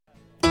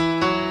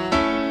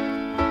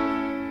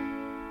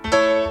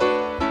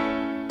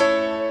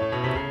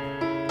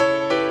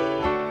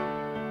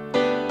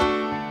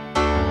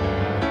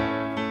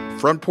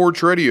Front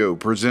Porch Radio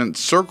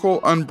presents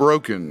Circle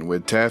Unbroken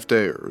with Taft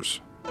Ayers.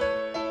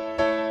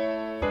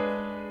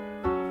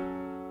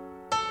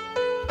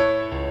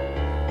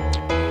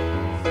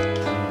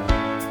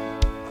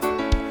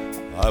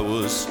 I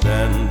was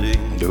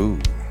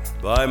standing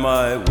by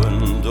my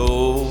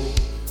window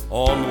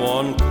on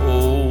one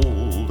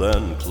cold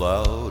and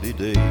cloudy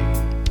day.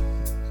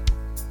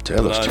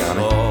 Tell us,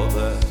 Johnny. I saw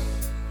that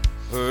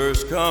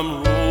hearse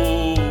come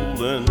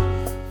rolling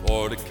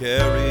for to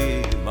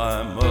carry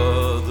my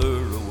mother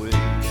away.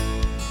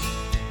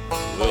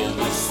 Will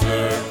the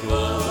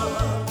circle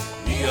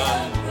be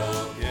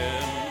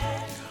unbroken?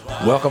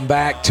 Welcome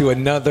back to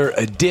another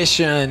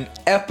edition,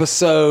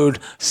 episode,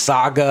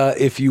 saga,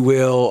 if you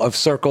will, of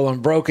Circle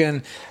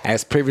Unbroken.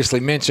 As previously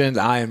mentioned,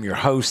 I am your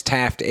host,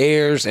 Taft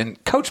Ayers,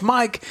 and Coach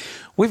Mike.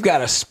 We've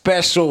got a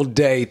special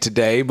day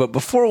today, but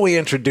before we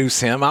introduce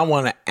him, I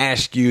want to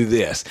ask you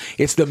this.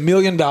 It's the $1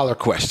 million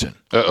question.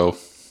 Uh-oh.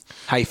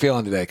 How you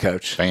feeling today,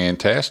 Coach?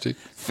 Fantastic.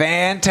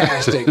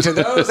 Fantastic. To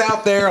those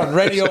out there on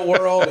Radio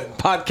World and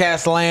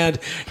podcast land,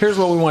 here's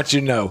what we want you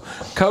to know.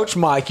 Coach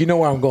Mike, you know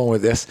where I'm going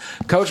with this.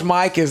 Coach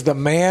Mike is the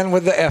man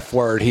with the F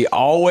word. He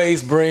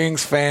always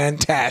brings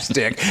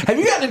fantastic. Have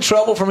you gotten in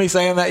trouble for me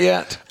saying that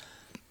yet?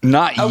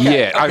 Not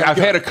yet. Okay, I've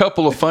had a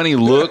couple of funny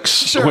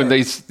looks when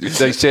they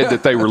said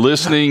that they were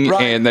listening,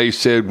 Right. and they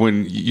said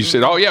when you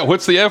said, "Oh yeah,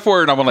 what's the F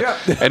word?" And I'm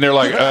like, and they're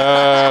like,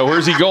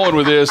 "Where's he going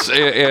with this?"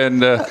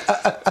 And then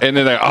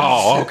they,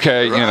 "Oh,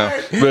 okay,"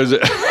 Right. you know.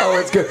 But Oh,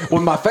 it's good.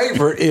 Well, my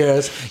favorite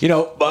is,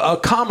 a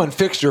common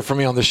fixture for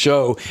me on the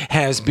show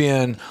has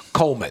been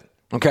Coleman.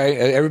 Okay,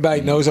 everybody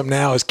knows him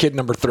now as kid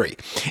number 3.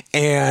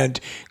 And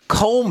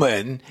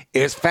Coleman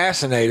is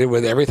fascinated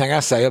with everything I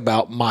say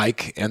about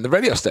Mike and the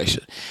radio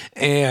station.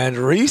 And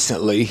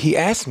recently he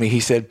asked me, he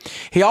said,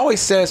 he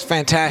always says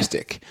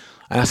fantastic.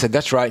 And I said,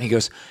 that's right. And he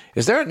goes,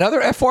 is there another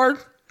F word?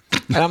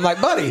 And I'm like,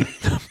 buddy,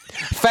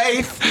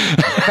 faith,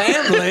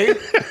 family,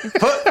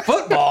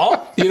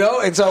 football,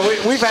 and so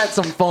we've had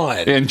some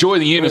fun. enjoy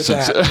the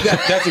innocence.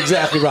 That's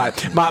exactly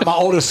right. My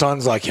oldest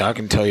son's like, yeah, I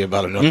can tell you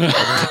about another.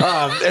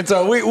 And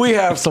so we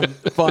have some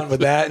fun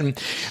with that. And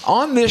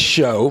on this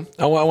show,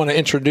 I want to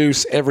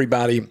introduce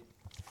everybody,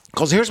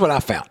 because here's what I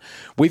found.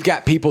 We've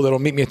got people that'll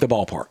meet me at the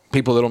ballpark,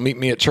 people that'll meet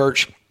me at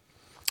church.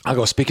 I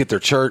go speak at their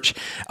church.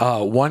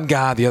 One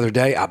guy the other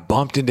day, I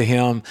bumped into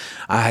him.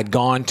 I had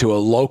gone to a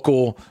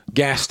local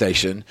gas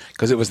station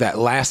because it was that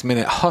last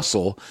minute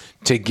hustle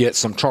to get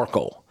some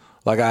charcoal.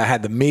 Like I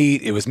had the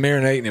meat, it was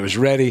marinating, it was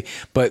ready,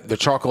 but the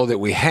charcoal that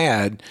we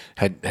had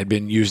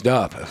been used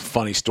up. A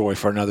funny story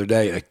for another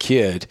day. A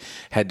kid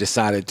had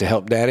decided to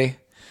help daddy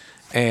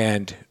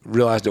and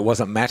realized it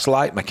wasn't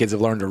matchlight. My kids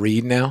have learned to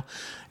read now.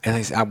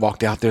 And I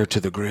walked out there to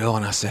the grill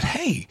and I said,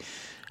 hey,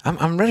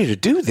 I'm ready to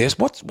do this.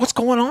 What's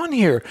going on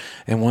here?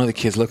 And one of the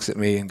kids looks at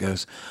me and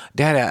goes,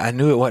 Dad, I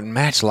knew it wasn't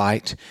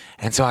matchlight,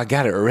 and so I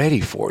got it ready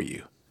for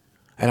you.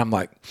 And I'm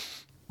like,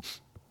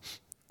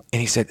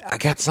 and he said, I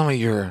got some of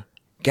your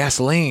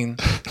gasoline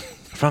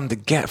from the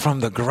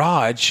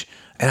garage,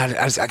 and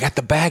I got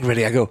the bag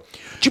ready. I go,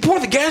 did you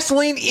pour the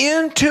gasoline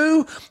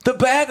into the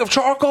bag of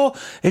charcoal?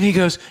 And he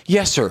goes,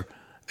 yes, sir.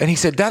 And he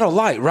said, that'll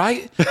light,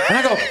 right? And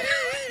I go,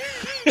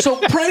 so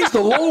praise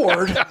the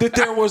Lord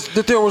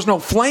that there was no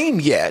flame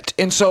yet.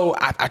 And so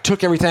I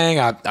took everything,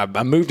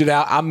 I moved it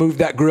out. I moved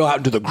that grill out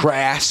into the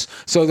grass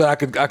so that I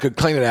could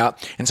clean it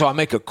out. And so I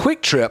make a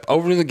quick trip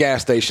over to the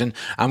gas station.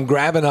 I'm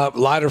grabbing up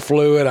lighter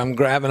fluid. I'm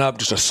grabbing up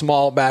just a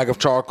small bag of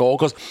charcoal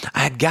because I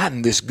had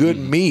gotten this good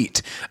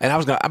meat, and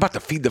I'm about to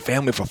feed the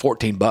family for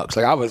 $14.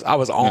 Like I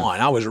was on.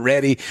 I was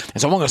ready.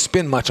 And so I'm not going to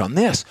spend much on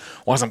this.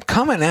 Well, as I'm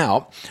coming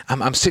out,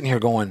 I'm sitting here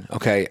going,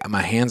 okay,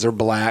 my hands are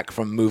black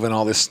from moving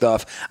all this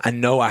stuff. I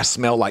know I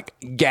smell like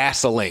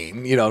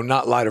gasoline,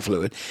 not lighter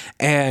fluid.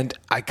 And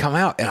I come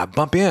out and I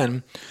bump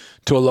in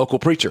to a local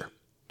preacher.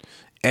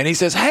 And he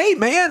says, hey,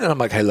 man. And I'm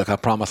like, hey, look, I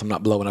promise I'm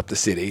not blowing up the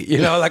city.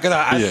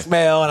 I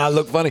smell and I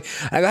look funny.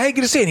 I go, hey,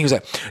 good to see you. And he was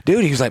like,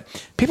 dude,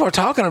 people are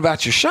talking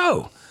about your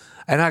show.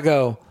 And I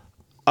go,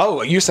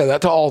 oh, you say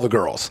that to all the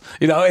girls,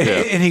 Yeah.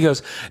 And he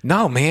goes,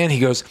 no, man. He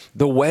goes,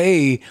 the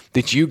way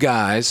that you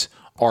guys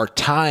are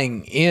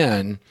tying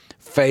in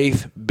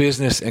faith,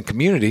 business, and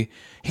community,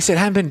 he said,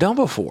 hadn't been done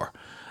before.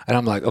 And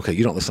I'm like, okay,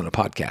 you don't listen to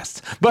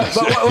podcasts. But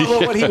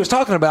what he was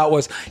talking about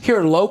was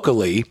here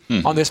locally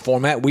on this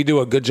format, we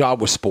do a good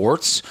job with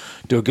sports,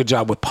 do a good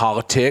job with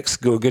politics,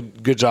 do a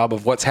good job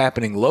of what's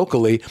happening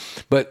locally.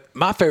 But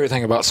my favorite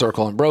thing about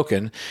Circle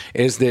Unbroken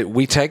is that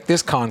we take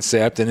this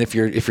concept, and if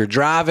you're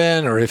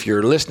driving or if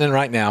you're listening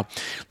right now,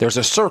 there's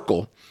a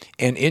circle,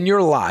 and in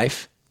your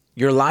life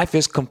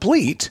is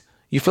complete.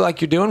 You feel like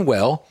you're doing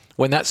well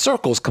when that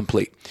circle is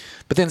complete.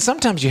 But then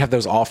sometimes you have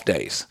those off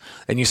days,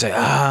 and you say,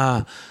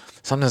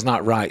 something's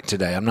not right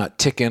today. I'm not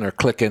ticking or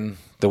clicking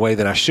the way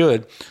that I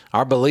should.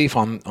 Our belief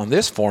on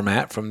this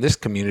format from this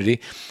community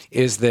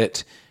is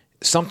that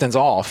something's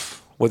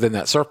off within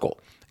that circle.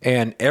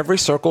 And every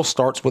circle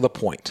starts with a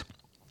point.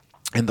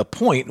 And the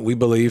point, we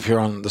believe here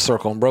on the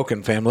Circle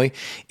Unbroken family,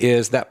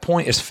 is that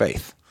point is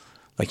faith.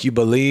 Like you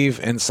believe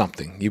in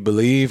something. You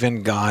believe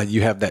in God.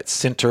 You have that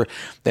center,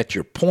 that's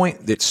your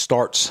point that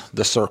starts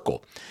the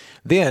circle.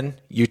 Then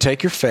you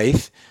take your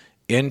faith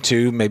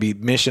into maybe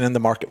mission in the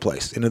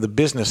marketplace, into the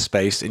business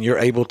space, and you're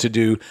able to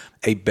do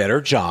a better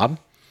job.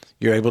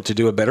 You're able to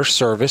do a better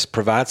service,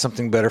 provide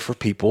something better for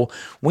people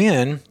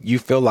when you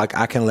feel like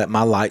I can let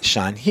my light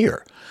shine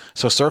here.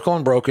 So Circle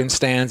Unbroken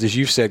stands, as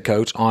you've said,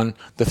 Coach, on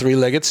the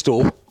three-legged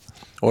stool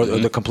or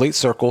the complete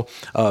circle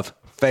of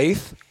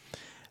faith,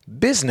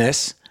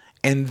 business,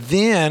 and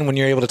then when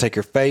you're able to take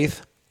your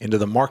faith into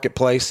the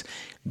marketplace,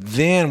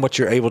 then what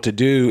you're able to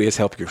do is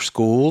help your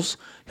schools,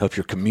 help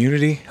your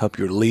community, help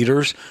your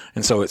leaders.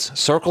 And so it's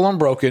Circle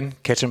Unbroken,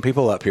 catching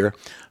people up here,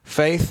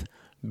 faith,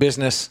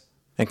 business,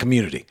 and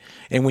community.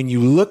 And when you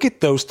look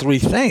at those three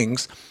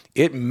things,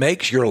 it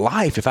makes your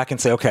life, if I can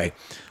say, okay,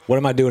 what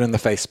am I doing in the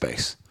faith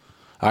space?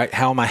 All right,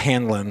 how am I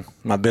handling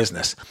my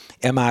business?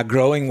 Am I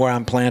growing where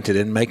I'm planted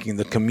and making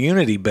the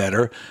community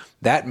better?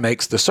 That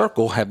makes the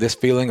circle have this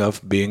feeling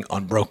of being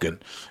unbroken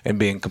and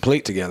being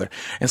complete together.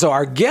 And so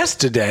our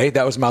guest today,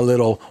 that was my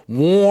little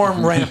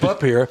warm ramp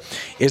up here,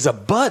 is a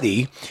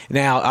buddy.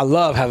 Now, I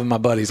love having my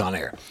buddies on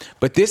air,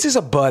 but this is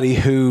a buddy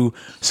who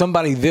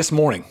somebody this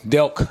morning,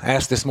 Delk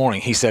asked this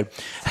morning, he said,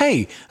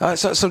 hey,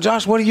 so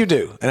Josh, what do you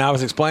do? And I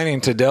was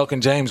explaining to Delk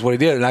and James what he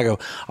did. And I go,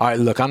 all right,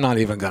 look, I'm not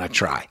even going to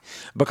try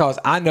because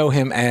I know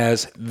him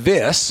as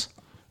this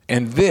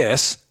and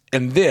this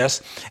and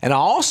this. And I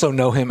also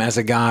know him as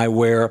a guy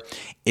where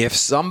if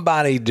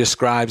somebody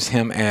describes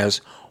him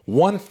as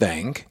one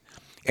thing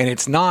and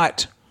it's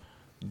not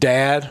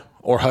dad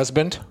or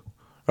husband,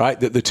 right?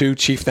 The two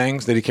chief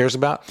things that he cares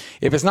about.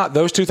 If it's not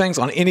those two things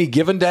on any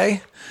given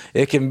day,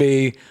 it can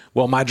be,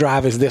 well, my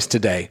drive is this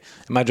today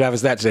and my drive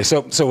is that today.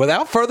 So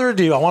without further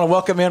ado, I want to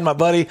welcome in my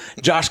buddy,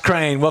 Josh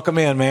Crain. Welcome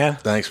in, man.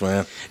 Thanks,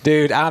 man.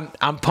 Dude, I'm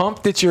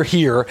pumped that you're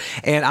here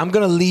and I'm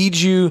going to lead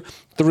you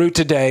through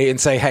today and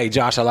say, hey,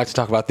 Josh, I'd like to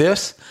talk about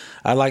this.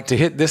 I'd like to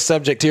hit this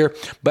subject here,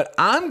 but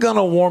I'm going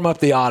to warm up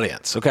the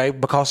audience, okay?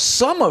 Because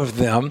some of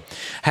them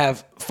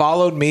have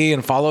followed me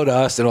and followed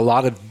us in a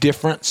lot of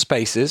different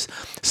spaces.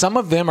 Some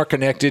of them are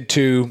connected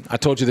to, I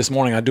told you this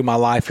morning, I do my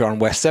life here on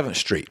West 7th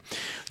Street.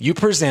 You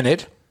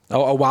presented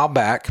a while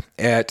back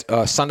at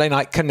a Sunday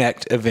Night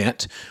Connect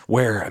event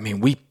where, I mean,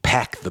 we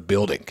packed the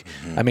building.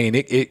 Mm-hmm. I mean,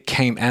 it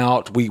came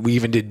out. We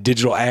even did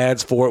digital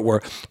ads for it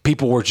where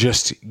people were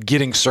just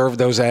getting served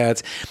those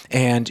ads.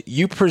 And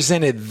you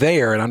presented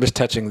there, and I'm just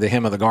touching the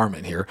hem of the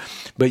garment here,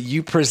 but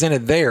you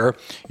presented there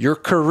your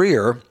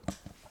career.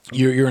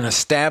 You're an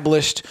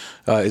established,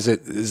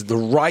 is the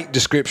right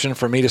description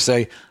for me to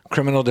say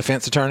criminal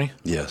defense attorney?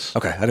 Yes.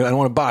 Okay. I don't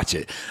want to botch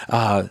it.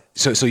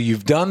 So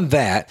you've done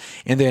that.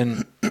 And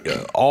then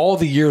all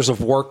the years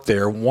of work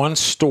there, one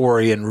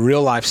story and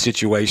real life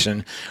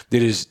situation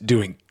that is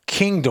doing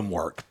kingdom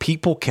work.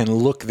 People can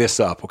look this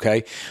up.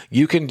 Okay.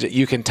 You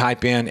can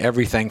type in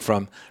everything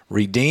from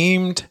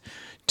redeemed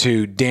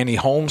to Danny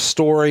Holmes'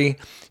 story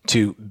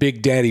to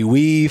Big Daddy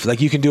Weave. Like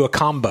you can do a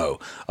combo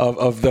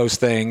of those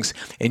things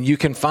and you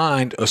can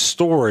find a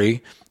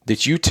story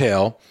that you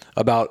tell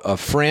about a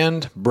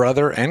friend,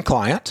 brother, and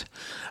client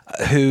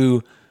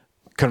who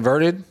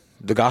converted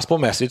the gospel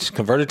message,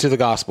 converted to the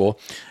gospel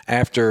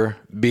after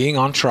being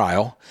on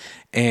trial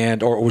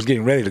or was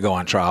getting ready to go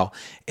on trial.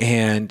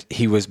 And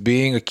he was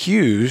being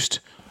accused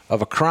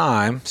of a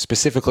crime,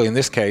 specifically in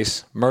this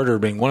case, murder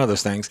being one of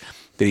those things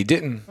that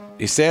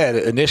he said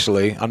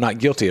initially, I'm not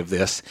guilty of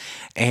this.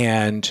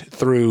 And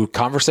through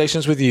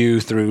conversations with you,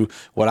 through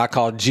what I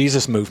call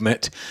Jesus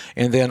movement,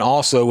 and then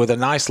also with a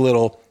nice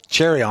little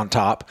cherry on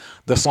top,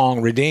 the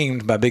song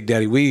Redeemed by Big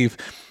Daddy Weave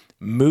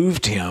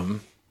moved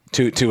him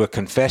to a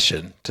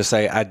confession to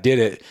say, I did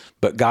it,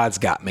 but God's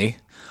got me.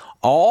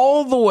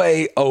 All the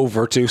way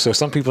over to, so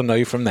some people know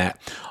you from that,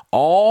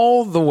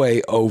 all the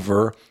way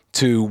over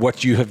to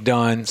what you have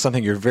done,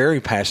 something you're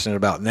very passionate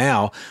about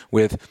now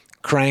with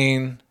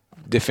Crain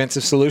Defense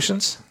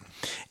Solutions.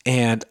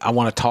 And I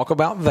want to talk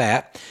about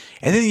that.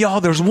 And then,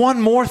 y'all, there's one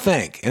more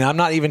thing. And I'm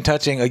not even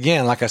touching,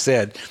 again, like I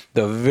said,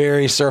 the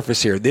very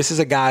surface here. This is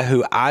a guy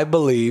who I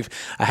believe,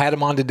 I had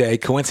him on today.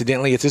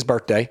 Coincidentally, it's his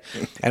birthday.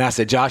 And I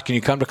said, Josh, can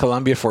you come to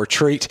Columbia for a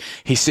treat?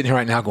 He's sitting here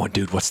right now going,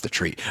 dude, what's the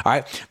treat? All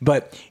right.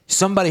 But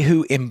somebody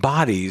who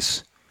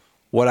embodies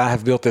what I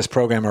have built this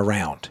program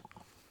around,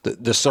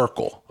 the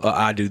circle.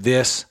 I do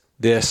this,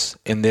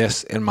 and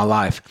this in my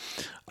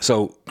life.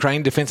 So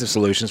Crain Defense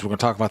Solutions, we're going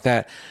to talk about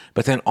that.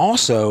 But then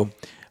also,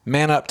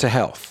 Man Up to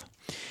Health.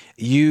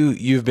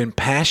 You've been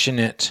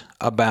passionate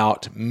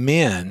about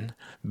men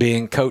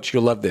being, Coach,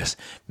 you'll love this,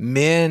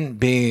 men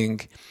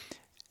being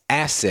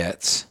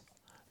assets,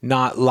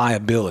 not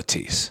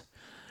liabilities.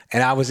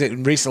 And I was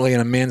recently in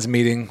a men's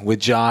meeting with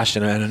Josh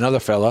and another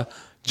fella,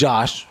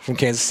 Josh from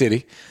Kansas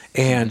City,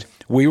 and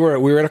we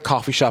were at a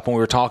coffee shop and we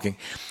were talking,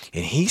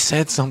 and he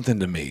said something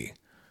to me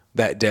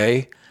that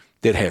day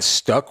that has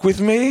stuck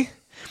with me,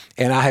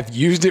 and I have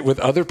used it with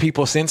other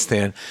people since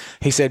then.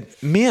 He said,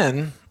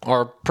 men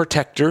are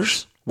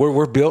protectors.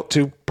 We're built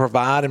to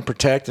provide and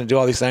protect and do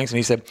all these things. And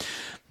he said,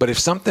 but if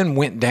something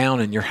went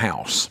down in your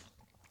house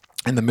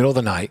in the middle of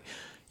the night,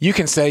 you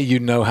can say you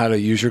know how to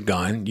use your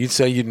gun. You'd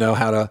say you know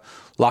how to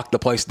lock the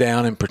place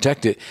down and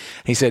protect it.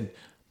 He said,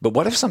 but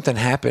what if something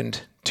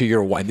happened to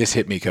your wife? This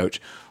hit me, Coach.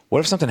 What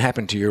if something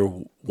happened to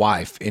your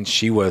wife and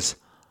she was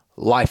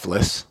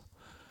lifeless?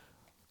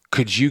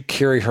 Could you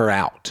carry her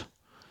out?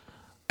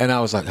 And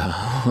I was like,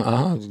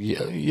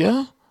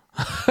 yeah.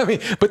 I mean,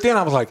 but then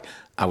I was like,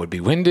 I would be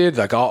winded,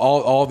 like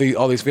all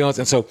these feelings.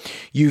 And so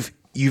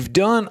you've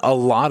done a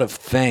lot of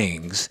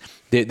things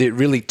that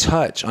really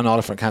touch on all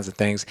different kinds of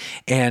things.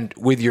 And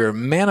with your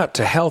Man Up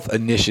to Health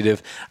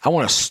initiative, I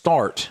want to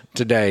start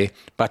today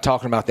by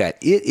talking about that.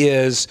 It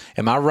is,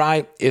 am I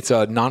right? It's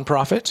a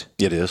nonprofit.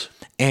 It is.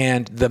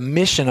 And the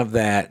mission of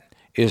that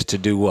is to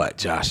do what,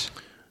 Josh?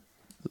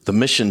 The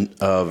mission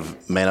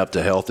of Man Up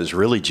to Health is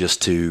really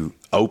just to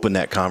open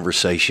that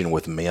conversation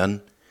with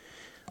men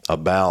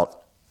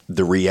about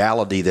the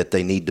reality that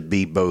they need to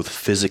be both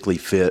physically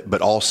fit,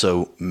 but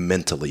also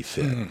mentally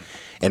fit.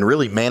 And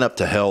really, Man Up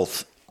to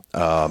Health,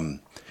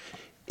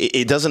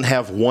 it doesn't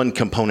have one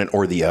component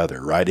or the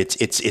other, right?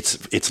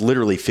 It's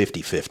literally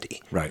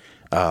 50-50. Right.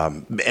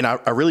 And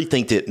I really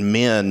think that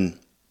men,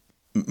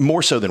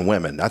 more so than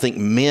women, I think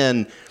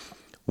men,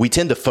 we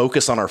tend to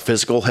focus on our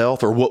physical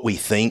health or what we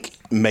think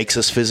makes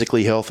us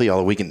physically healthy,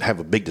 although we can have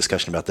a big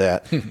discussion about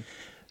that.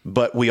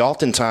 But we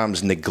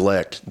oftentimes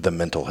neglect the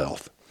mental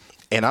health.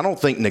 And I don't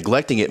think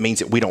neglecting it means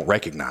that we don't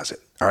recognize it.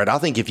 All right. I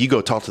think if you go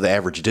talk to the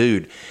average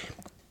dude,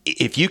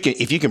 if you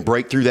can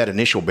break through that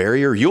initial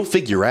barrier, you'll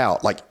figure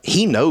out, like,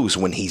 he knows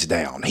when he's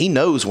down. He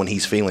knows when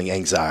he's feeling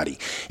anxiety.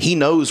 He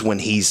knows when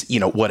he's,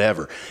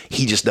 whatever.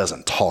 He just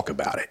doesn't talk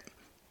about it.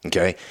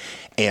 Okay.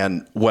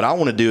 And what I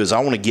want to do is I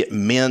want to get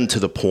men to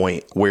the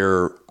point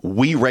where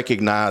we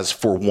recognize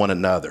for one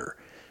another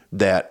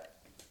that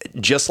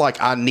just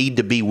like I need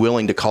to be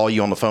willing to call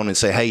you on the phone and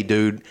say, hey,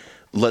 dude,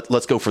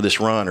 let's go for this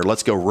run, or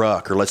let's go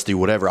ruck, or let's do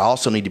whatever. I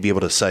also need to be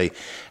able to say,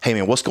 hey,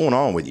 man, what's going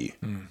on with you?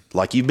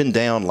 Like, you've been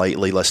down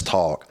lately. Let's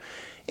talk.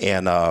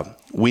 And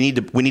we need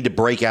to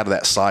break out of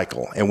that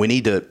cycle, and we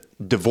need to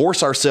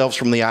divorce ourselves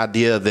from the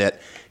idea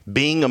that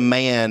being a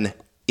man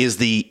is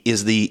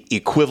the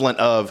equivalent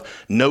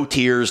of no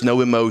tears, no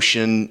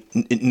emotion,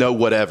 no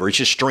whatever. It's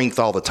just strength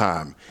all the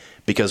time,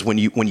 because when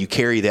you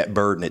carry that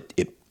burden,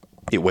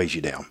 it weighs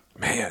you down.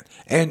 Man,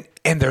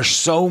 and there's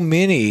so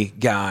many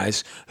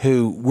guys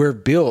who we're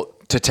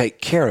built to take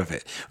care of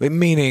it,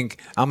 meaning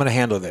I'm going to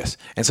handle this.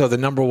 And so the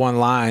number one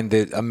line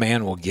that a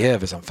man will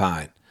give is, I'm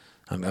fine.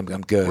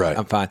 I'm good. Right.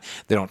 I'm fine.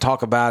 They don't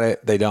talk about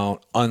it. They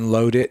don't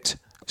unload it,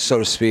 so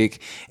to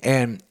speak.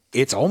 And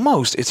it's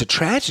a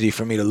tragedy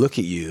for me to look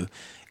at you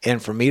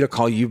and for me to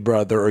call you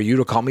brother, or you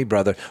to call me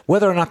brother,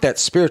 whether or not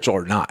that's spiritual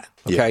or not.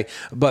 Okay.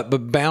 Yeah.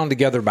 But bound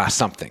together by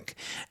something.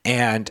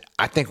 And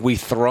I think we've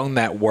thrown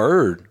that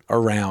word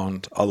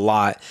around a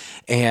lot.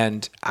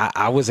 And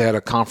I was at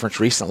a conference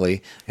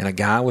recently, and a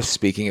guy was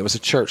speaking. It was a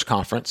church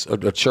conference,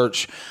 a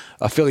church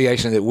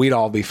affiliation that we'd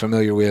all be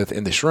familiar with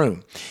in this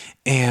room.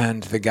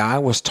 And the guy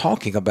was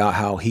talking about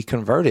how he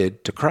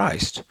converted to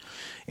Christ,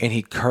 and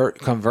he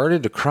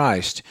converted to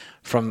Christ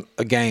from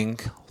a gang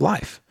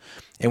life.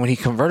 And when he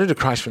converted to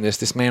Christ from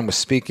this man was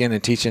speaking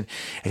and teaching,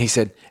 and he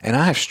said, and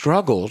I have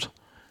struggled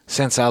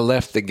since I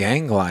left the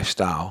gang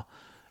lifestyle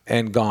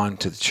and gone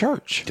to the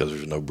church. Because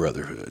there's no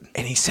brotherhood.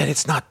 And he said,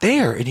 it's not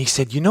there. And he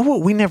said, you know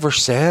what we never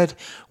said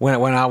when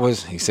I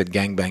was, he said,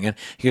 gang banging.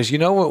 He goes, you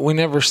know what we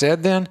never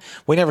said then?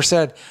 We never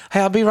said,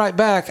 hey, I'll be right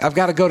back. I've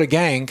got to go to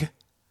gang.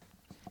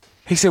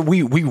 He said,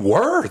 we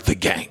were the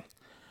gang.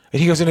 And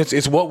he goes, and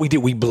it's what we did.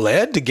 We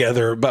bled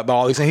together by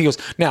all these things. He goes,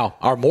 now,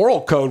 our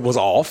moral code was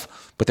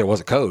off, but there was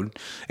a code.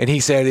 And he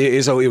said,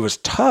 it was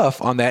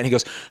tough on that. And he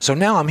goes, so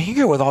now I'm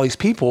here with all these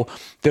people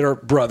that are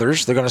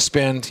brothers. They're going to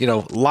spend,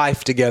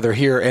 life together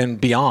here and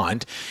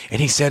beyond.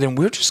 And he said, and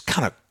we're just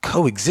kind of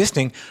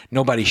coexisting.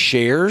 Nobody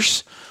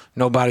shares.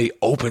 Nobody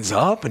opens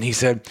up. And he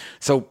said,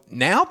 so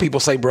now people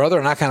say brother,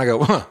 and I kind of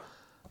go, huh.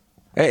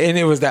 And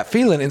it was that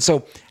feeling. And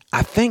so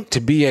I think to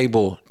be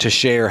able to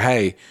share,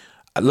 hey,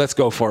 let's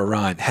go for a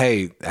run.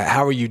 Hey,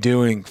 how are you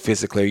doing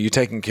physically? Are you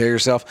taking care of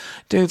yourself?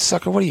 Dude,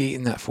 sucker, what are you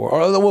eating that for?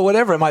 Or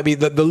whatever it might be,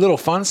 the little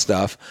fun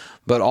stuff,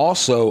 but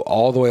also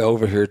all the way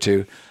over here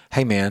to,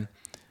 hey, man,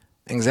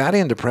 anxiety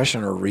and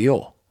depression are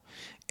real.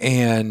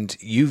 And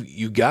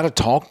you got to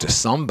talk to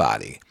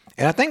somebody.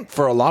 And I think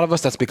for a lot of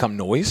us, that's become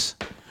noise.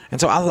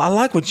 And so I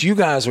like what you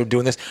guys are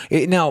doing this.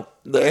 Now,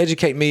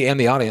 educate me and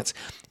the audience.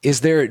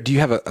 Do you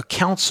have a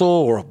council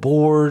or a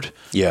board?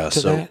 Yeah,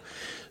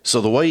 So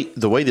the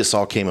way this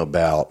all came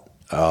about,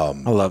 I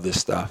love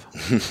this stuff.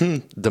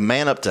 The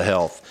Man Up to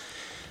Health,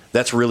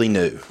 that's really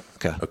new.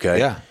 Okay.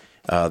 Yeah.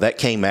 That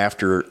came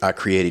after I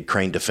created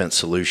Crain Defense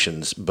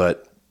Solutions,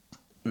 but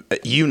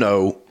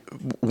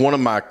one of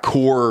my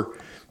core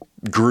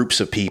groups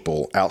of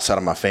people outside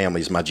of my family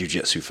is my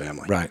jiu-jitsu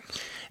family. Right.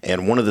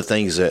 And one of the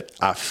things that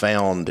I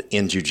found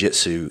in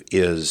jiu-jitsu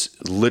is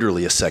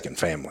literally a second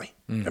family.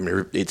 I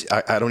mean,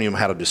 I don't even know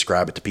how to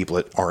describe it to people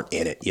that aren't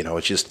in it.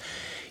 It's just,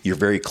 you're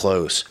very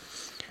close.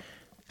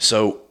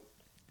 So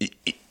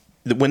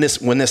when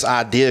this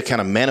idea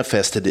kind of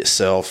manifested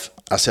itself,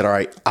 I said, all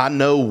right, I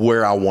know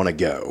where I want to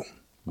go.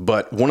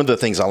 But one of the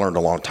things I learned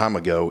a long time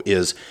ago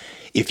is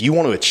if you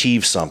want to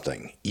achieve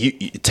something,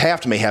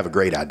 Taft may have a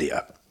great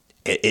idea.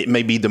 It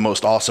may be the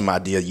most awesome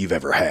idea you've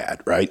ever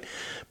had, right?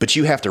 But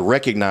you have to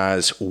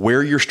recognize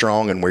where you're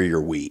strong and where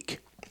you're weak.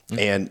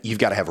 And you've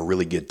got to have a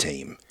really good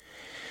team.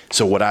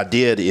 So what I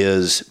did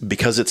is,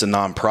 because it's a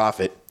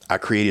nonprofit, I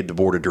created the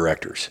board of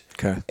directors.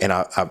 Okay. And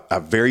I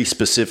very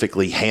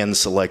specifically hand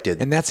selected.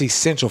 And that's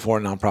essential for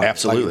a nonprofit.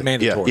 Absolutely. Like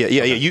mandatory.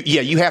 Yeah.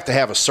 You have to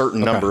have a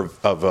certain number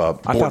of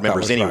board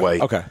members anyway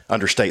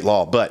under state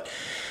law. But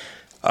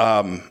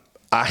I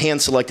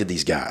hand selected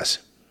these guys.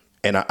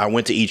 And I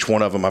went to each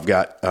one of them. I've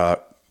got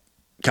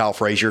Kyle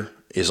Frazier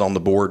is on the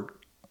board.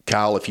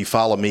 Kyle, if you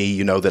follow me,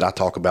 you know that I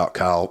talk about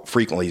Kyle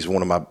frequently. He's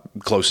one of my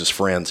closest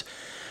friends.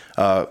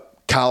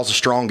 Kyle's a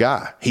strong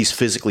guy. He's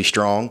physically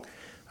strong.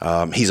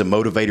 He's a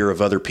motivator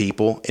of other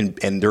people,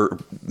 and there are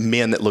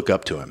men that look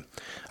up to him.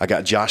 I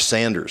got Josh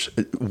Sanders,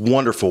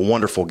 wonderful,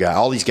 wonderful guy.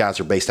 All these guys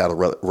are based out of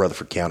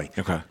Rutherford County.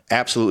 Okay.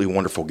 Absolutely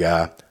wonderful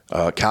guy.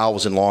 Kyle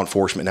was in law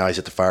enforcement. Now he's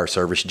at the fire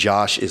service.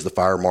 Josh is the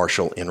fire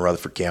marshal in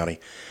Rutherford County.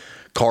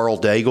 Carl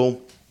Daigle.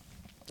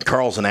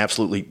 Carl's an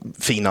absolutely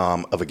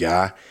phenom of a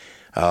guy.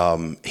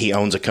 He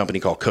owns a company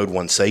called Code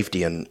One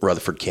Safety in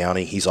Rutherford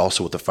County. He's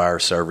also with the fire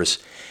service.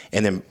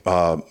 And then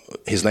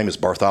his name is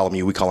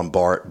Bartholomew. We call him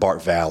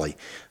Bart Valley.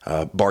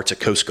 Bart's a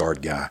Coast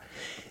Guard guy.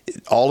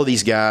 All of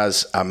these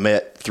guys I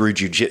met through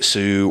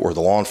jiu-jitsu or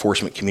the law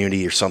enforcement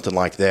community or something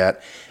like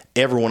that.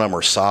 Every one of them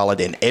are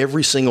solid, and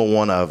every single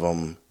one of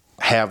them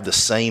have the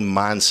same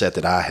mindset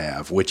that I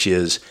have, which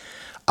is,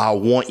 I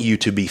want you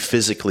to be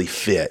physically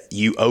fit.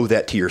 You owe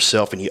that to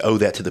yourself, and you owe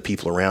that to the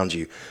people around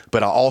you.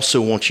 But I also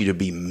want you to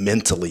be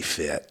mentally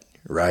fit,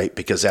 right?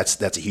 Because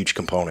that's a huge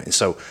component. And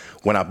so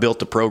when I built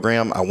the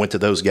program, I went to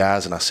those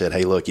guys and I said,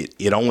 hey, look,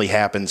 it only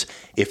happens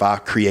if I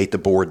create the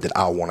board that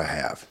I want to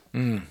have.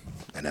 And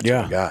that's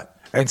what I got.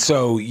 And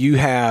so you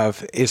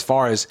have, as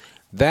far as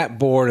that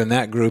board and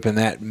that group and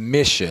that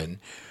mission,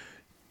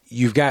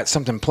 you've got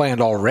something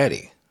planned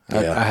already.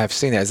 I have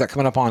seen that. Is that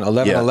coming up on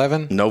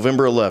 11/11?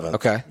 November 11th.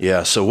 Okay.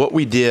 Yeah. So what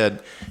we did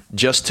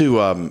just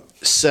to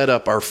set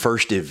up our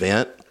first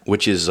event,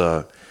 which is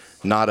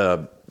not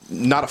a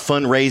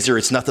fundraiser.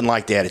 It's nothing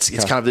like that. It's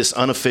kind of this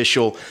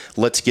unofficial,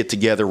 let's get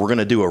together. We're going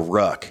to do a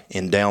ruck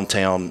in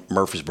downtown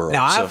Murfreesboro.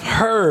 Now, I've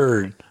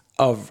heard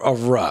of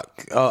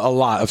ruck a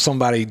lot, of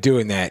somebody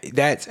doing that.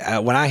 That's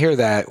when I hear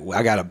that,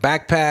 I got a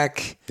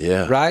backpack.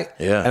 Yeah. Right?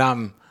 Yeah. And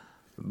I'm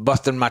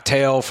busting my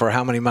tail for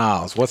how many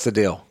miles? What's the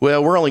deal?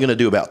 Well, we're only going to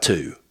do about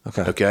 2.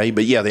 Okay.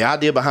 But yeah, the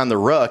idea behind the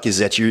ruck is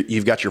that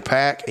you've got your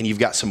pack and you've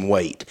got some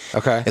weight.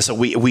 Okay. And so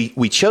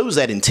we chose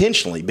that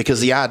intentionally because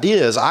the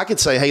idea is I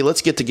could say, hey,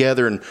 let's get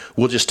together and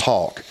we'll just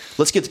talk.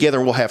 Let's get together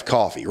and we'll have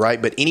coffee,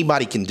 right? But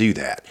anybody can do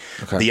that.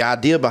 Okay. The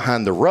idea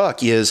behind the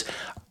ruck is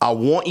I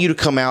want you to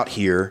come out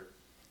here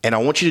and I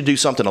want you to do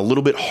something a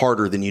little bit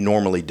harder than you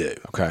normally do.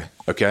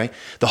 Okay.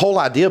 The whole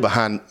idea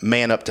behind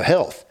Man Up to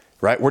Health,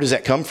 right? Where does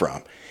that come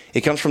from?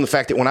 It comes from the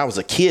fact that when I was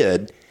a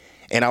kid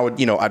and I would,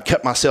 I'd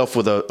cut myself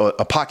with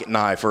a pocket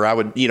knife or I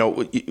would,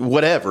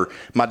 whatever,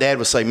 my dad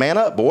would say, man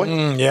up, boy.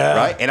 Yeah.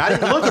 Right. And I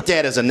didn't look at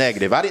that as a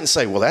negative. I didn't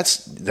say, well,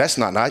 that's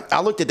not nice. I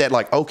looked at that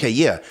like, okay,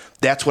 yeah,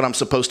 that's what I'm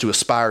supposed to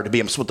aspire to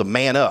be. I'm supposed to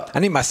man up. I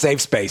need my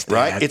safe space, Dad.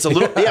 Right. It's a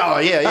little, yeah.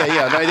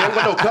 No, there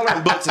were no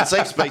coloring books and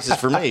safe spaces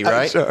for me,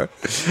 right?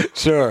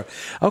 Sure.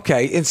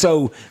 Okay. And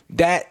so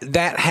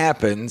that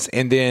happens,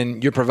 and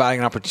then you're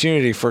providing an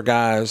opportunity for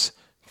guys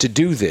to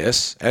do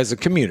this as a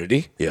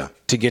community,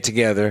 to get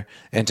together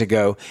and to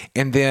go.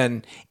 And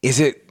then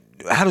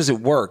how does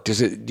it work?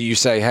 Do you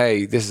say,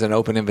 hey, this is an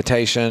open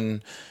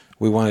invitation,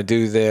 we want to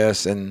do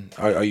this, and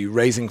are you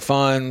raising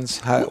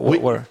funds? We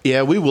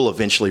will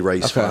eventually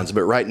raise funds,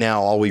 but right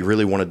now all we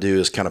really want to do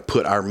is kind of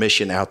put our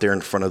mission out there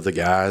in front of the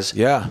guys.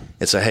 Yeah.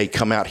 And say, hey,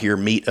 come out here,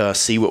 meet us,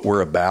 see what we're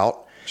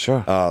about.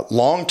 Sure.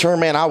 Long term,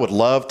 man, I would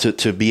love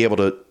to be able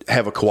to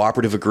have a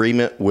cooperative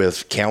agreement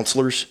with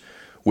counselors,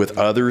 with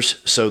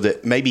others, so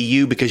that maybe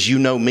you, because you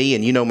know me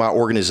and you know my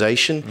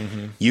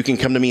organization, you can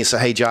come to me and say,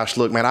 hey, Josh,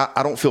 look, man,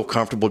 I don't feel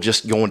comfortable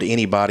just going to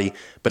anybody,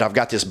 but I've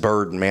got this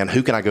burden, man.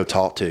 Who can I go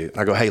talk to? And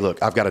I go, hey,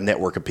 look, I've got a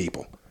network of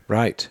people.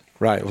 Right.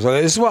 So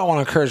this is what I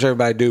want to encourage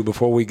everybody to do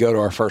before we go to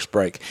our first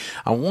break.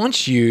 I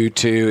want you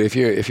to, if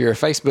you're a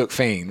Facebook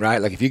fiend,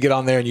 right? Like if you get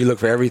on there and you look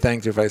for everything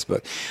through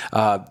Facebook,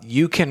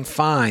 you can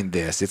find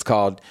this. It's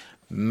called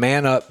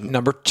Man Up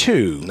Number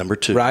 2. Number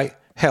 2. Right?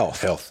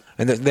 Health.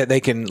 And that they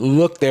can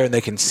look there and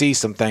they can see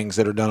some things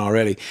that are done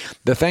already.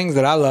 The things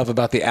that I love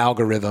about the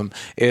algorithm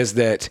is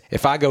that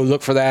if I go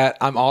look for that,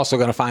 I'm also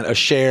going to find a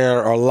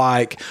share or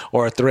like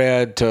or a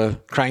thread to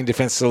Crain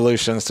Defense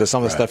Solutions, to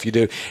some of the stuff you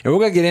do. And we're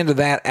going to get into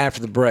that after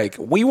the break.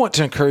 We want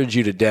to encourage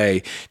you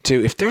today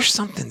to, if there's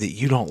something that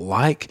you don't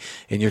like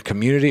in your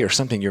community or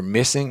something you're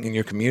missing in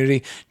your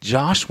community,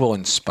 Josh will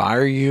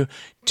inspire you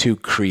to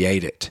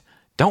create it.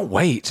 Don't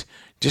wait.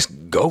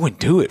 Just go and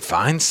do it.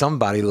 Find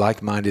somebody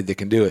like-minded that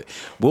can do it.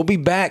 We'll be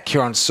back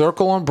here on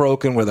Circle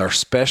Unbroken with our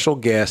special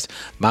guest,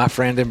 my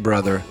friend and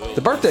brother,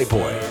 the birthday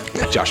boy,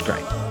 Josh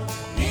Crain.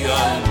 be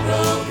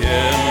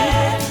unbroken.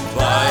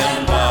 By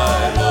and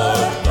by,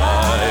 Lord,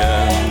 by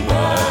and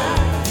by,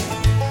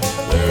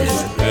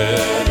 there's a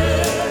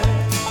better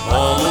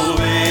home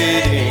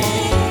awaiting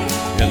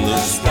in the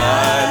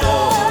sky,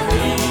 Lord,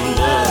 in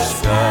the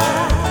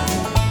sky.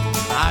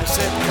 I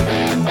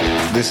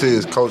said, this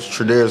is Coach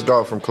Tredaris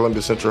Goff from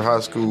Columbia Central High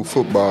School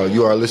football.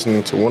 You are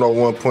listening to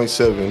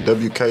 101.7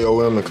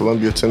 WKOM in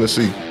Columbia,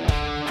 Tennessee.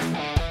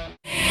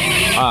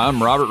 Hi,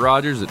 I'm Robert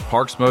Rogers at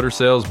Parks Motor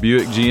Sales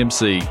Buick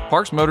GMC.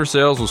 Parks Motor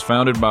Sales was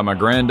founded by my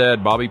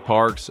granddad, Bobby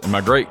Parks, and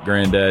my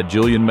great-granddad,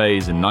 Julian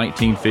Mays, in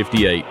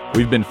 1958.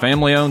 We've been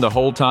family-owned the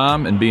whole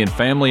time, and being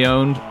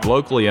family-owned,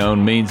 locally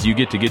owned, means you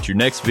get to get your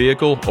next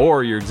vehicle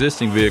or your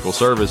existing vehicle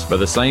serviced by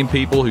the same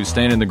people who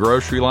stand in the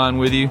grocery line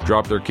with you,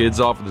 drop their kids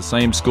off at the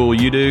same school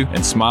you do,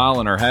 and smile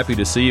and are happy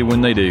to see you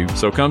when they do.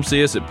 So come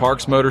see us at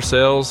Parks Motor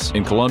Sales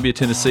in Columbia,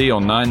 Tennessee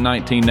on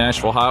 919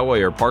 Nashville Highway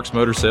or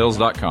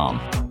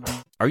parksmotorsales.com.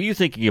 Are you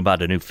thinking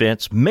about a new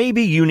fence?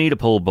 Maybe you need a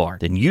pole barn.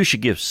 Then you should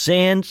give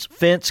Sands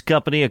Fence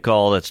Company a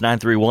call. That's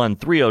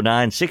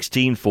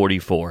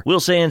 931-309-1644.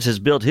 Will Sands has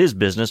built his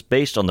business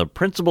based on the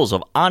principles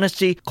of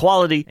honesty,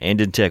 quality,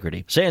 and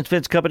integrity. Sands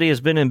Fence Company has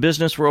been in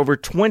business for over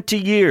 20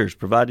 years,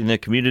 providing the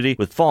community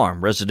with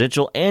farm,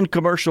 residential, and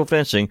commercial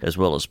fencing, as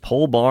well as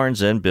pole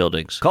barns and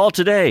buildings. Call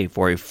today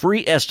for a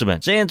free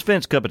estimate. Sands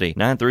Fence Company,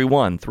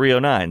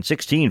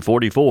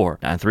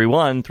 931-309-1644.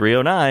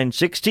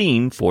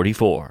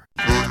 931-309-1644.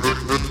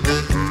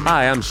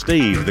 Hi, I'm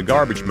Steve, the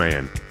Garbage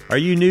Man. Are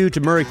you new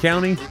to Murray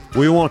County?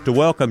 We want to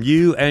welcome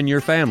you and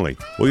your family.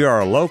 We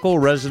are a local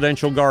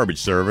residential garbage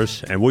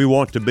service, and we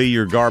want to be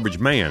your garbage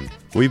man.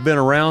 We've been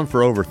around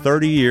for over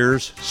 30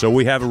 years, so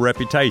we have a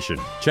reputation.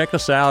 Check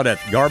us out at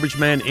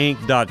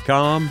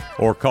garbagemaninc.com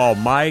or call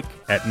Mike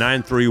at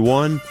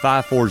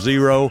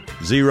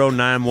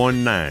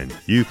 931-540-0919.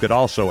 You could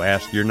also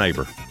ask your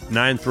neighbor.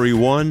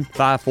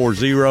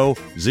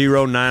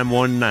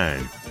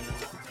 931-540-0919.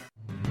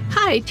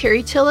 Hi,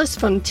 Terry Tillis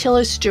from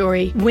Tillis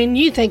Jewelry. When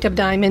you think of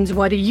diamonds,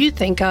 what do you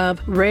think of?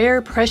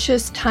 Rare,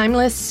 precious,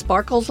 timeless,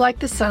 sparkles like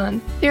the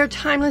sun. They're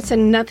timeless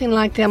and nothing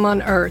like them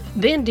on earth.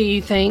 Then do you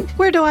think,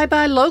 where do I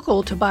buy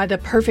local to buy the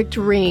perfect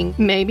ring?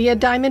 Maybe a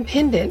diamond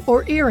pendant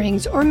or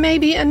earrings, or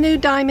maybe a new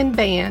diamond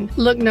band.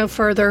 Look no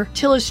further.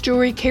 Tillis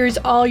Jewelry carries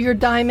all your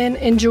diamond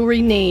and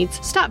jewelry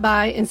needs. Stop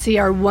by and see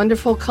our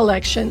wonderful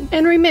collection.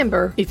 And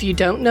remember, if you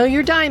don't know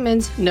your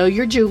diamonds, know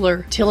your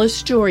jeweler.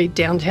 Tillis Jewelry,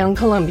 downtown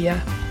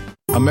Columbia.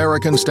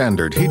 American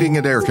Standard Heating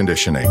and Air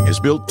Conditioning is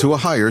built to a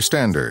higher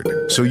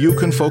standard, so you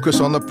can focus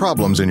on the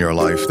problems in your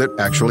life that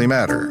actually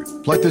matter,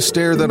 like the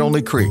stair that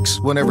only creaks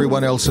when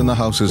everyone else in the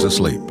house is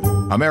asleep.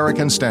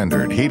 American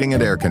Standard Heating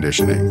and Air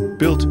Conditioning,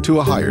 built to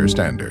a higher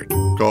standard.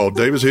 Call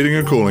Davis Heating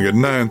and Cooling at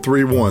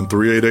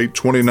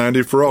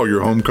 931-388-2090 for all your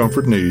home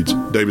comfort needs.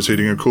 Davis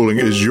Heating and Cooling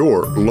is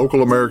your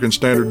local American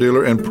Standard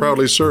dealer and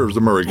proudly serves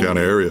the Murray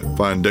County area.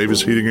 Find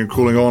Davis Heating and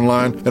Cooling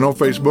online and on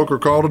Facebook or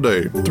call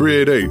today,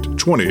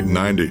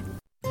 388-2090.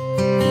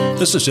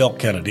 This is Elk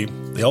Kennedy.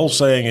 The old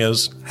saying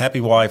is, happy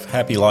wife,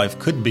 happy life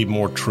couldn't be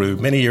more true.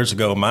 Many years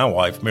ago, my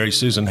wife, Mary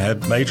Susan,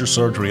 had major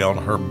surgery on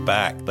her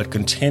back, but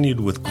continued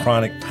with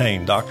chronic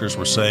pain. Doctors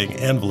were saying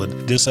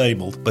invalid,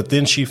 disabled, but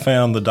then she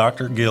found the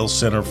Dr. Gill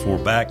Center for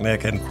Back,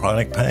 Neck, and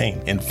Chronic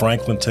Pain in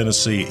Franklin,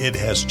 Tennessee. It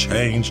has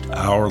changed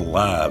our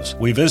lives.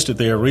 We visited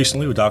there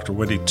recently with Dr.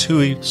 Wendy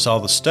Toohey, saw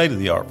the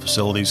state-of-the-art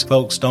facilities.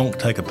 Folks, don't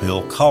take a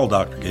pill. Call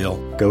Dr. Gill.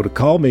 Go to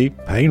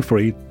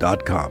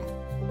callmepainfree.com.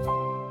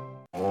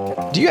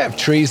 Do you have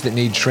trees that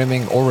need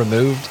trimming or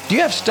removed? Do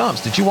you have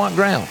stumps that you want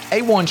ground?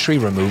 A1 Tree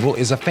Removal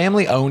is a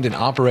family-owned and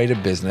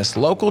operated business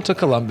local to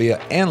Columbia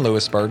and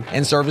Lewisburg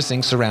and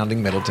servicing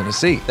surrounding Middle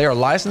Tennessee. They are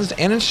licensed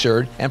and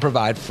insured and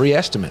provide free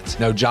estimates.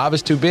 No job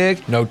is too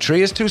big, no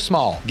tree is too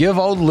small. Give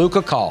old Luke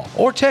a call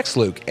or text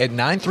Luke at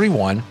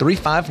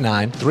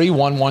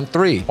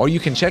 931-359-3113, or you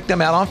can check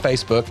them out on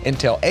Facebook and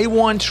tell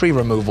A1 Tree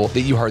Removal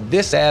that you heard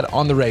this ad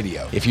on the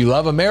radio. If you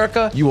love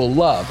America, you will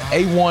love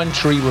A1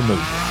 Tree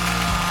Removal.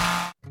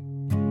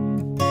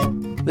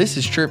 This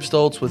is Trip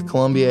Stoltz with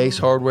Columbia Ace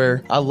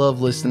Hardware. I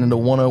love listening to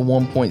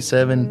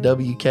 101.7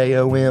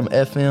 WKOM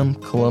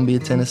FM, Columbia,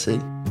 Tennessee.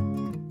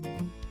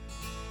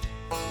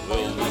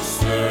 Will the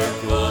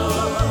circle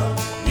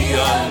be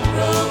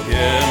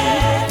unbroken?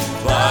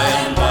 By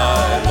and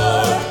by,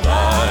 Lord,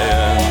 by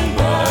and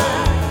by,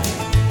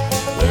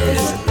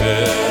 there's a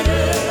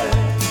better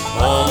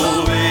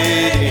home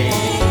awaiting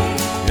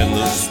in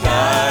the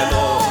sky,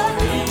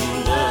 Lord,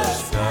 in the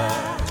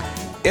sky.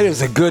 It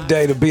is a good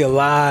day to be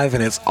alive,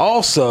 and it's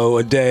also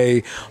a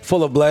day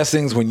full of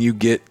blessings when you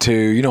get to,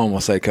 you know what I'm going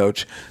to say,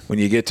 Coach, when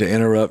you get to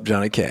interrupt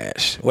Johnny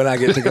Cash. When I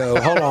get to go,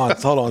 hold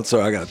on,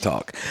 sir, I got to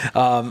talk.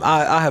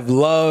 I have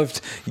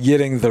loved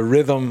getting the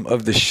rhythm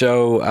of the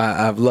show.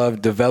 I've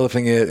loved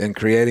developing it and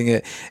creating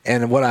it.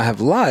 And what I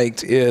have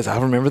liked is, I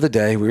remember the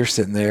day we were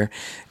sitting there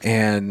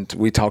and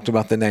we talked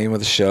about the name of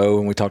the show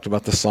and we talked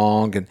about the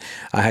song, and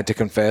I had to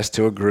confess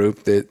to a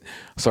group that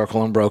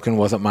Circle Unbroken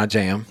wasn't my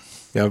jam.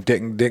 You know,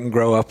 didn't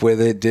grow up with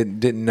it,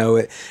 didn't know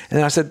it. And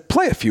then I said,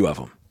 play a few of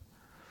them.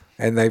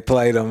 and they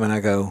played them, and I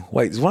go,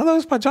 wait, is one of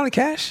those by Johnny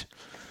Cash?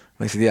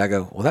 And they said, yeah. I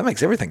go, well, that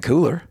makes everything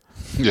cooler.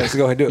 Yeah. Let's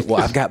go ahead and do it.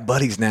 Well, I've got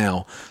buddies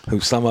now who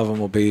some of them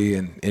will be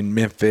in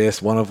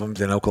Memphis, one of them's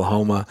in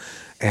Oklahoma,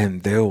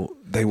 and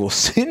they will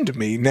send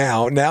me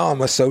now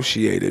I'm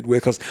associated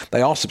with, because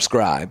they all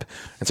subscribe.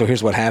 And so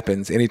here's what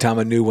happens. Anytime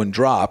a new one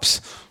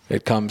drops,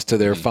 it comes to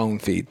their phone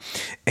feed.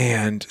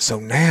 And so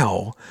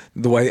now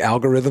the way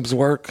algorithms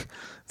work,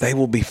 they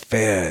will be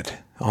fed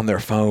on their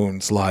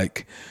phones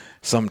like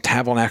some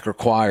tabernacle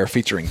choir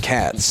featuring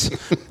cats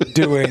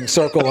doing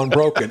Circle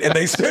Unbroken, and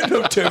they send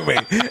them to me.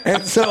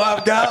 And so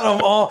I've got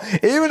them all,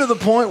 even to the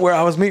point where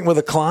I was meeting with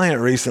a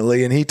client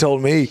recently, and he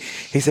told me,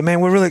 he said,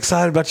 man, we're really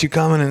excited about you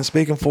coming and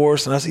speaking for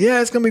us. And I said,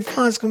 yeah, it's going to be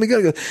fun. It's going to be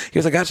good. He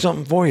goes, I got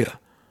something for you.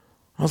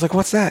 I was like,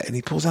 what's that? And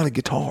he pulls out a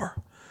guitar.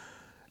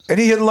 And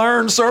he had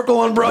learned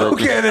Circle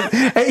Unbroken,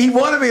 and he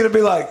wanted me to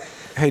be like,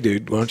 hey,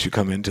 dude, why don't you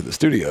come into the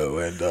studio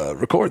and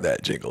record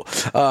that jingle?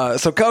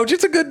 So, Coach,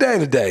 it's a good day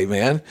today,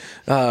 man.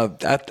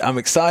 I'm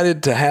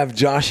excited to have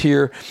Josh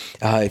here.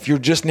 If you're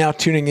just now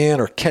tuning in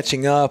or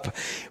catching up,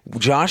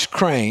 Josh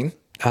Crain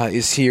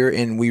is here,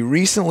 and we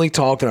recently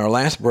talked in our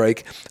last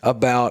break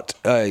about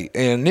an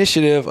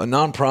initiative, a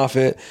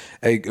nonprofit,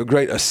 a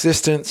great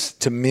assistance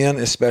to men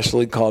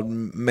especially, called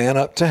Man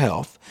Up to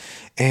Health.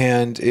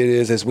 And it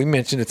is, as we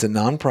mentioned, it's a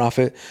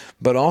nonprofit,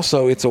 but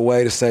also it's a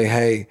way to say,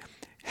 hey,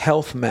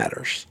 health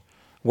matters.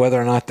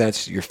 Whether or not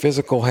that's your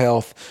physical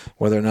health,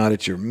 whether or not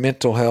it's your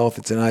mental health,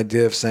 it's an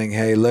idea of saying,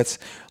 hey, let's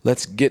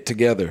get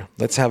together.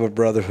 Let's have a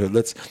brotherhood.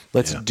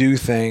 Let's do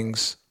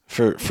things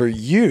for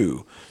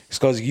you. It's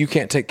because you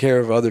can't take care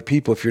of other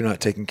people if you're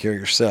not taking care of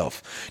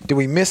yourself. Did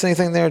we miss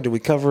anything there? Did we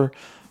cover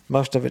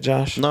most of it,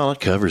 Josh? No, it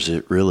covers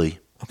it, really.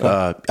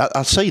 Okay.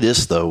 I'll say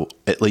this, though,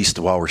 at least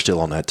while we're still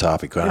on that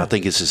topic, and I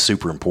think this is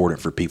super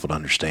important for people to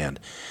understand.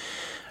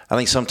 I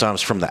think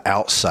sometimes from the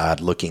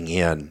outside looking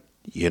in,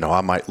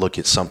 I might look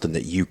at something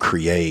that you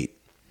create,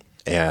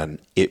 and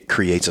it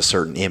creates a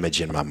certain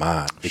image in my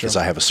mind because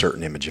I have a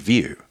certain image of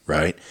you,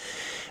 right?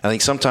 I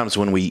think sometimes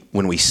when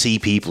we see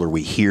people or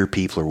we hear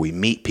people or we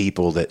meet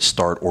people that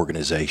start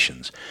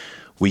organizations,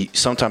 we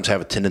sometimes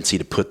have a tendency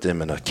to put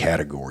them in a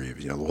category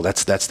of, well,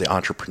 that's the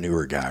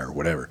entrepreneur guy or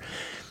whatever.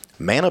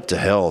 Man Up to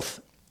Health,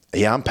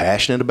 yeah, I'm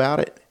passionate about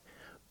it,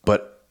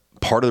 but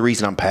part of the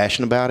reason I'm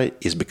passionate about it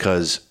is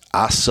because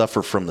I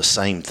suffer from the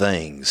same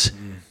things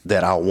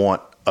that I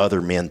want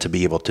other men to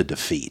be able to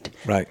defeat.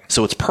 Right.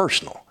 So it's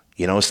personal.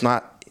 It's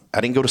not,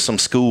 I didn't go to some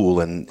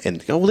school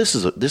and go, well, this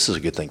is a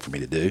good thing for me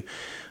to do.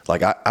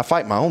 Like I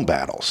fight my own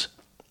battles.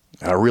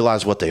 I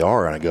realize what they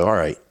are, and I go, all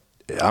right,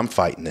 I'm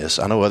fighting this.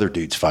 I know other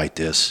dudes fight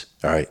this.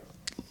 All right,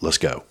 let's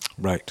go.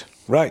 Right.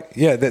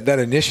 Yeah, that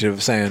initiative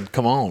of saying,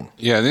 come on.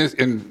 Yeah,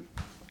 and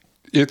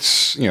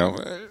it's,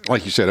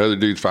 like you said, other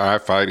dudes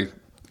fight it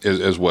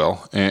as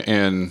well.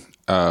 And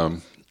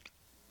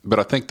but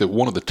I think that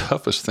one of the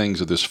toughest things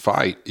of this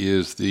fight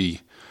is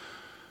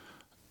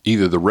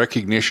either the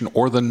recognition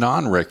or the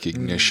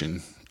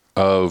non-recognition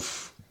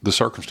of the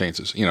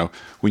circumstances.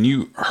 When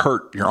you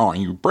hurt your arm,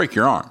 you break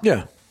your arm.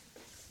 Yeah.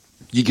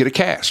 You get a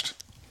cast.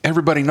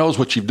 Everybody knows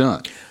what you've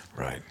done.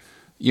 Right.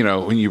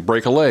 When you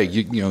break a leg,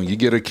 you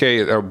get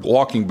a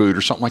walking boot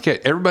or something like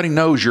that. Everybody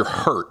knows you're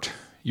hurt.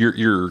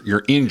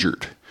 You're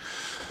injured.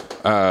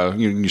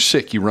 You're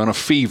sick. You run a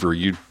fever.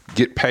 You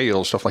get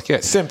pale, stuff like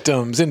that.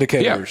 Symptoms,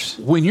 indicators.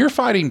 Yeah. When you're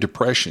fighting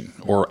depression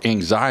or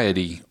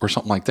anxiety or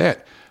something like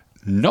that,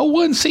 no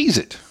one sees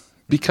it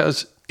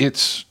because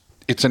it's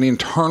an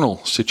internal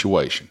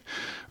situation.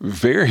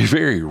 Very,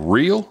 very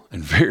real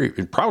and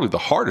probably the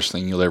hardest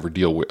thing you'll ever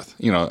deal with.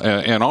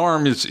 An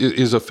arm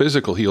is a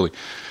physical healing.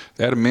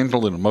 That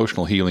mental and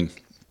emotional healing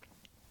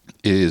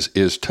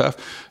is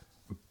tough.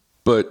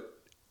 But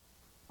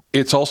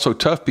it's also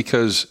tough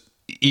because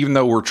even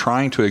though we're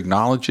trying to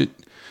acknowledge it,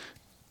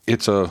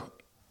 it's a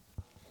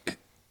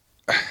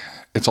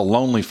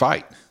lonely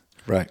fight.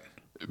 Right.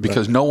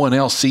 Because no one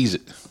else sees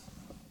it.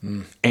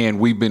 And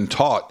we've been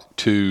taught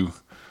to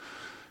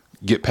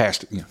get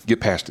past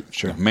it.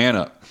 Sure. Man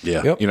up.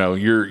 Yeah. Yep.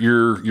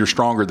 You're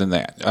stronger than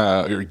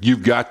that.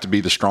 You've got to be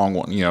the strong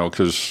one,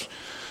 because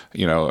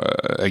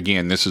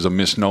again, this is a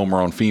misnomer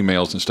on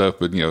females and stuff,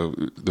 but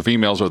the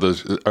females are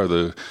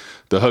the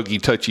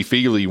huggy, touchy,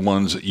 feely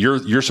ones.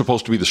 You're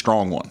supposed to be the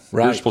strong one.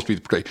 Right. You're supposed to be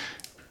the protector.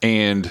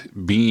 And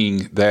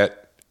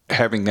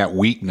having that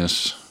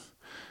weakness,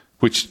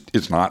 which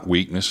is not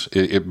weakness,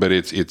 but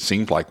it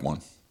seems like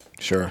one.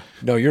 Sure.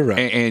 No, you're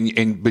right.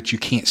 But you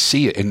can't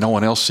see it, and no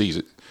one else sees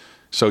it.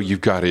 So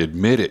you've got to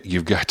admit it.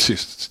 You've got to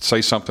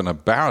say something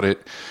about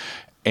it.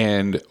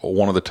 And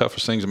one of the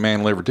toughest things a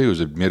man will ever do is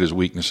admit his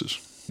weaknesses.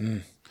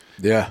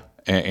 Yeah.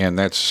 And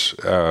that's,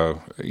 and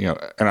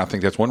I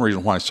think that's one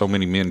reason why so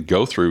many men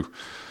go through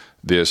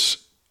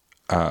this.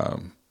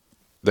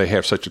 They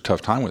have such a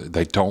tough time with it.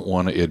 They don't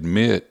want to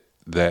admit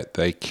that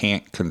they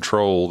can't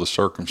control the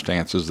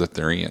circumstances that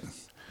they're in,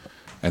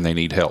 and they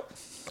need help.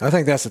 I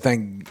think that's the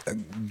thing.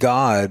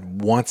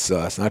 God wants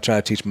us, and I try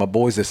to teach my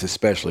boys this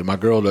especially. My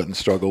girl doesn't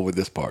struggle with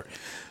this part.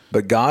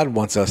 But God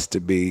wants us to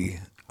be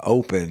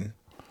open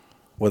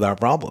with our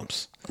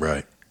problems.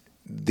 Right.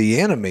 The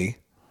enemy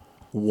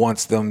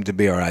wants them to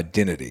be our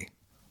identity.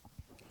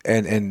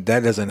 And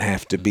that doesn't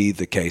have to be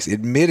the case.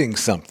 Admitting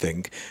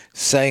something,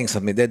 saying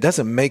something, that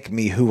doesn't make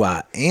me who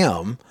I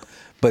am,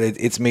 but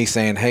it's me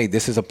saying, hey,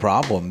 this is a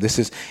problem.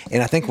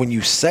 And I think when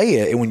you say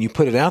it and when you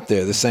put it out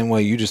there the same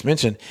way you just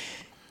mentioned,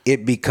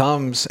 it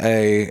becomes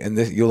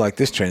you'll like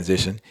this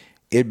transition,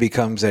 it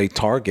becomes a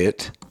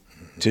target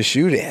to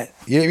shoot at.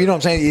 You know what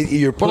I'm saying?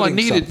 You're putting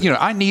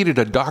I needed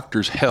a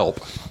doctor's help.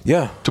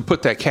 Yeah. To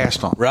put that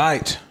cast on.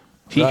 Right.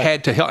 He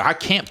had to help. I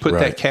can't put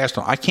that cast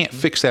on. I can't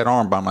fix that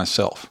arm by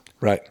myself.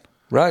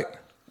 Right.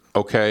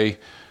 Okay.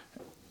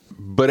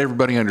 But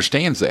everybody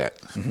understands that.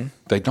 Mm-hmm.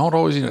 They don't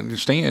always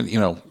understand,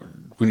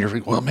 when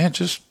you're, well, man,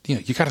 just,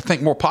 you got to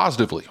think more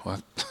positively.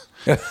 Well,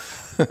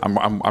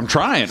 I'm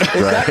trying. Is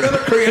that going to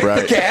create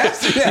the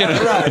cast?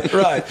 Yeah,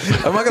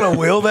 right. Am I going to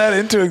will that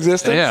into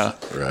existence? Yeah.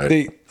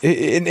 Right.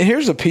 And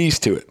here's a piece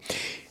to it.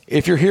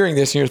 If you're hearing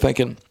this and you're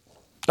thinking,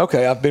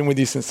 okay, I've been with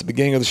you since the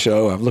beginning of the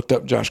show. I've looked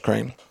up Josh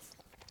Crain.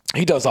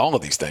 He does all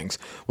of these things.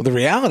 Well, the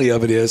reality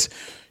of it is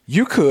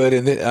you could,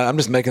 and I'm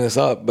just making this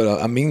up,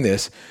 but I mean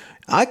this,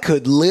 I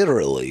could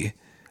literally,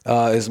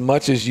 as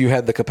much as you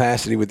had the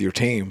capacity with your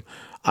team,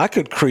 I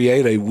could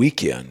create a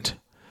weekend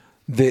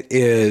that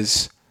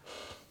is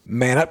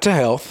Man Up to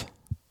Health,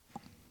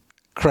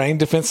 Crain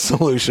Defense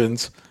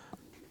Solutions,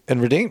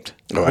 and Redeemed.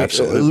 Oh,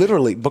 absolutely.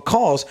 Literally,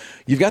 because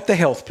you've got the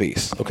health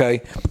piece,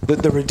 okay?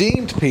 But the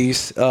Redeemed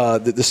piece,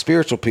 the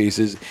spiritual piece,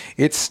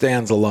 it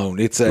stands alone.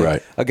 It's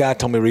a guy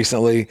told me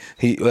recently,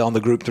 on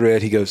the group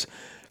thread, he goes,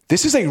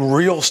 this is a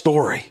real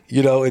story,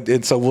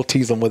 and so we'll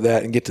tease them with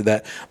that and get to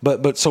that.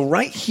 But so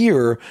right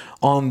here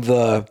on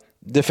the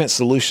Defense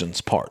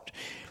Solutions part,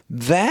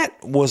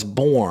 that was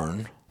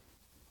born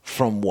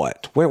from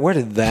what? Where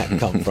did that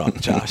come from,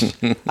 Josh?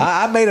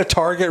 I made a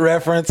Target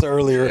reference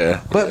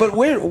earlier, but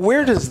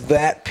where does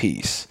that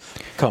piece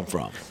come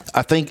from?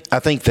 I think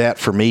that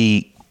for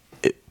me,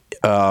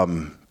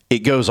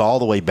 it goes all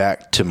the way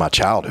back to my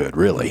childhood,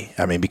 really.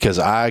 I mean, because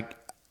I'm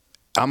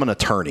an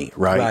attorney,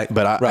 right?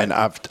 But and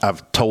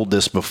I've told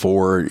this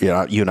before.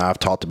 You and I have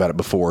talked about it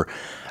before.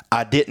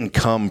 I didn't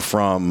come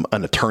from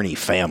an attorney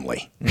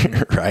family,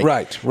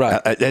 right?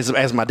 Right.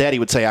 As my daddy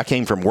would say, I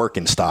came from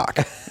working stock,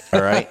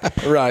 all right?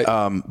 Right.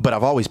 But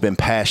I've always been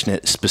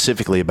passionate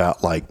specifically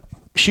about, like,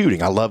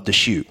 shooting. I love to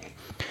shoot.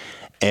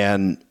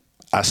 And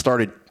I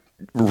started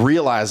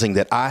realizing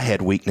that I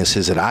had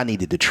weaknesses that I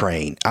needed to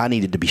train, I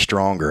needed to be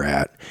stronger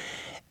at.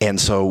 And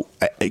so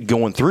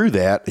going through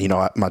that,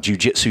 my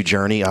jiu-jitsu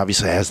journey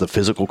obviously has the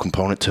physical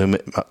component to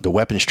it. The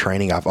weapons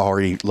training, I've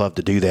already loved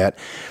to do that.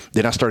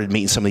 Then I started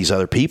meeting some of these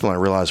other people, and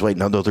I realized, wait,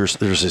 no, there's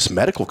this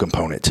medical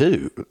component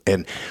too.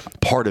 And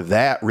part of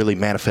that really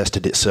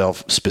manifested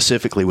itself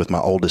specifically with my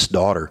oldest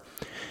daughter,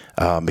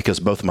 because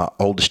both of my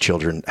oldest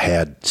children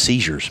had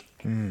seizures.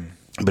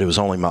 But it was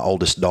only my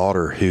oldest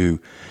daughter who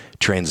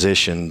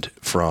transitioned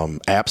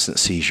from absent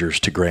seizures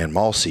to grand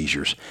mal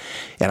seizures.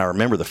 And I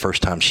remember the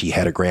first time she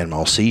had a grand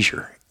mal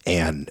seizure.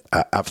 And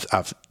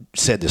I've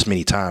said this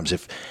many times.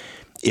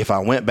 If I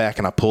went back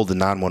and I pulled the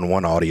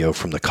 911 audio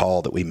from the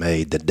call that we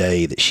made the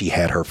day that she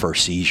had her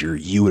first seizure,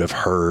 you would have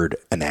heard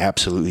an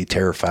absolutely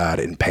terrified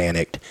and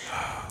panicked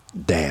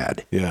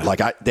dad. Yeah. Like,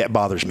 that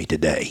bothers me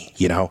today,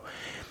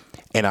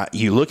 And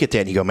you look at that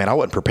and you go, man, I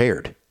wasn't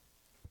prepared.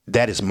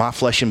 That is my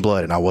flesh and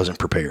blood, and I wasn't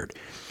prepared.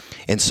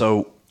 And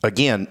so,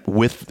 again,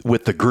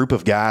 with the group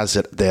of guys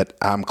that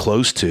I'm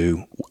close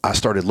to, I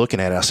started looking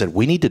at it. I said,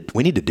 we need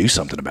to do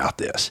something about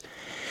this.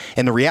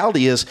 And the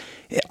reality is,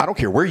 I don't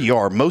care where you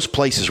are, most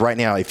places right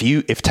now,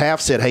 if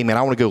Taft said, hey, man,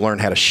 I want to go learn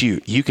how to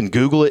shoot, you can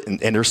Google it,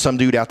 and there's some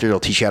dude out there that'll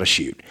teach you how to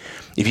shoot.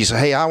 If you say,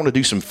 hey, I want to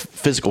do some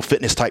physical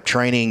fitness type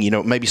training,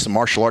 maybe some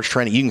martial arts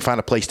training, you can find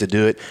a place to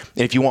do it.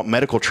 And if you want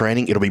medical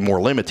training, it'll be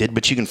more limited,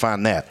 but you can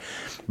find that.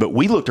 But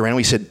we looked around and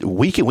we said,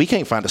 we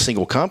can't find a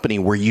single company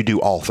where you do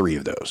all three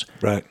of those.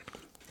 Right.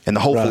 And the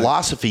whole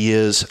philosophy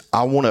is,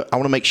 I want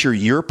to make sure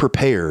you're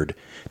prepared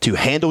to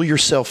handle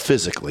yourself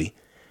physically,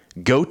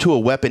 go to a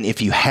weapon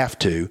if you have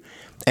to,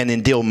 and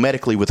then deal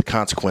medically with the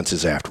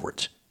consequences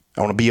afterwards.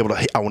 I want to be able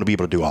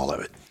to do all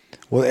of it.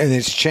 Well, and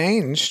it's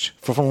changed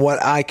from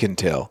what I can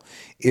tell.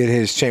 It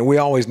has changed. We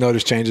always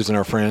notice changes in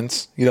our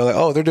friends. Like,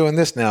 oh, they're doing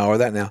this now or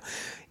that now.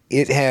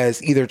 It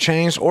has either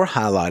changed or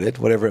highlighted,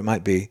 whatever it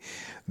might be,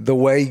 the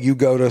way you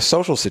go to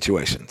social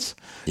situations.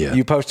 Yeah.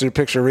 You posted a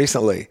picture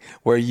recently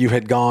where you were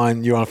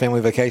on a family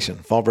vacation,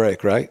 fall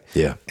break, right?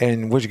 Yeah.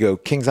 And where'd you go?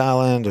 Kings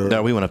Island?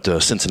 No, we went up to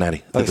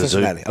Cincinnati.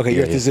 Cincinnati. Zoo. Okay,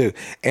 you're at the zoo.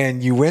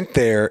 And you went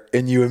there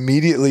and you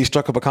immediately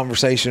struck up a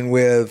conversation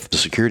with the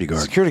security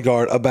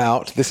guard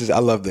about I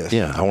love this.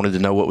 Yeah. I wanted to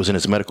know what was in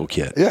his medical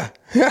kit. Yeah.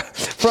 Yeah.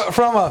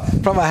 From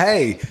a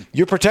hey,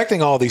 you're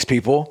protecting all these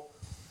people.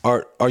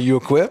 Are you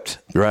equipped?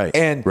 Right.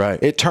 And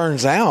it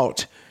turns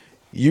out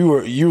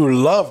you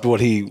loved what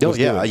he was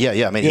doing.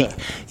 Yeah. I mean,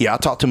 I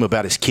talked to him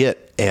about his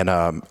kit, and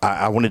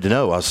I wanted to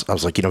know. I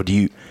was like, do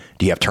you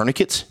have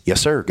tourniquets?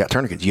 Yes, sir. Got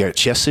tourniquets. You got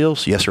chest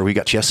seals? Yes, sir. We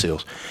got chest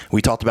seals.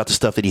 We talked about the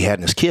stuff that he had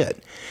in his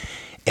kit,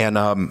 and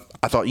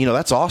I thought,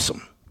 that's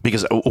awesome.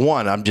 because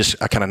one, I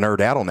kind of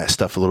nerd out on that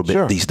stuff a little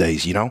bit these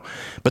days, you know.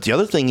 But the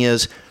other thing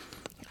is,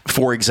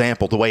 for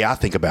example, the way I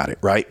think about it,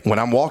 right? When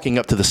I'm walking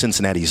up to the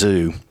Cincinnati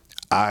Zoo,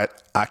 I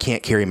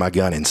can't carry my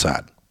gun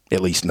inside,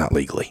 at least not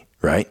legally,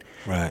 right?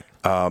 Right.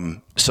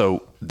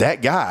 So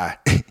that guy,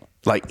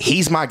 like,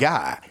 he's my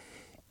guy.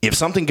 If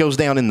something goes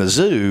down in the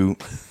zoo,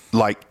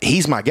 like,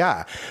 he's my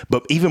guy.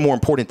 But even more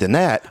important than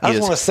that I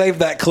just want to save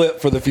that clip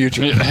for the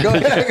future. Go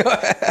ahead.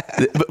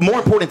 But more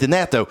important than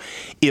that, though,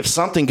 if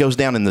something goes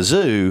down in the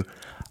zoo,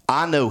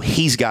 I know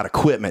he's got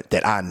equipment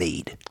that I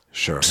need.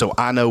 Sure. So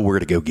I know where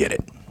to go get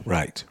it.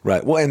 Right.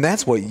 Well, and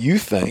that's what you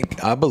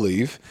think, I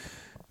believe,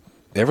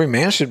 every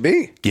man should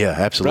be. Yeah,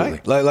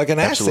 absolutely. Right? Like an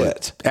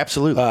asset.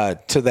 Absolutely.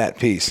 To that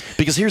piece.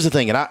 Because here's the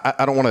thing, and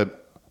I don't want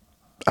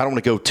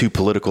to go too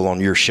political on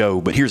your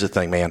show, but here's the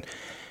thing, man.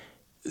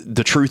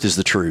 The truth is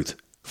the truth.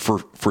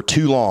 For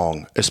too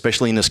long,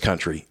 especially in this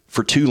country,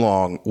 for too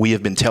long, we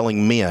have been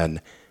telling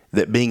men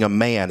that being a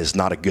man is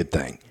not a good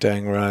thing.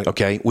 Dang right.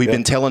 Okay? We've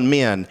been telling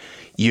men,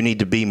 you need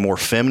to be more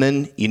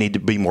feminine. You need to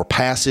be more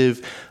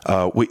passive.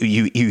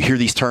 You hear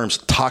these terms,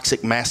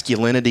 toxic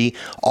masculinity.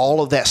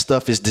 All of that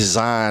stuff is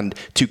designed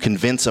to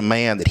convince a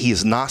man that he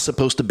is not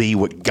supposed to be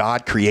what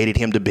God created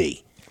him to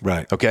be.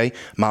 Right. Okay?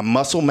 My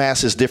muscle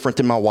mass is different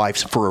than my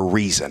wife's for a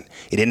reason.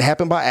 It didn't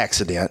happen by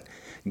accident.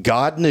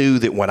 God knew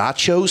that when I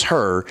chose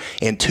her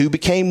and two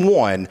became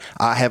one,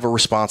 I have a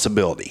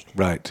responsibility.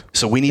 Right.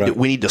 So we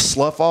need to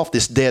slough off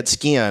this dead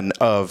skin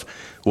of,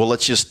 well,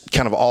 let's just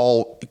kind of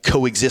all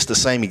coexist the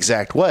same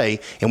exact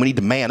way, and we need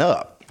to man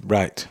up.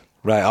 Right.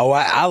 Oh,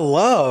 I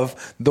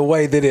love the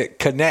way that it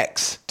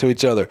connects to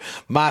each other.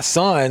 My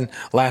son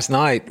last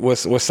night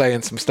was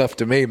saying some stuff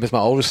to me. It's my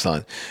oldest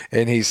son,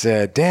 and he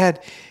said,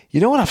 "Dad,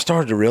 you know what I've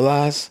started to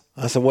realize?"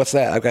 I said, "What's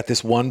that?" I've got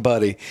this one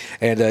buddy,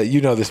 and you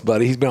know this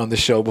buddy. He's been on the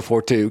show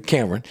before too,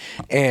 Cameron.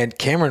 And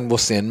Cameron will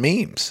send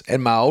memes.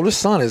 And my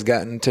oldest son has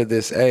gotten to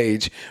this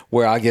age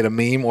where I get a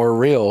meme or a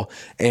reel,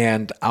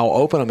 and I'll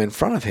open them in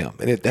front of him.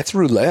 And that's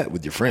roulette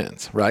with your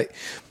friends, right?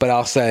 But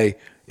I'll say,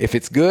 if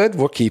it's good,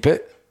 we'll keep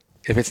it.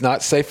 If it's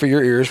not safe for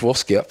your ears, we'll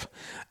skip.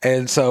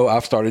 And so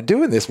I've started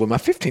doing this with my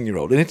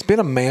 15-year-old. And it's been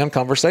a man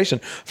conversation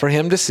for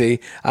him to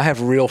see I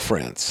have real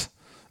friends.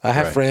 I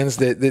have friends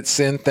that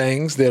send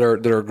things that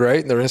are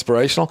great and they're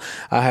inspirational.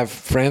 I have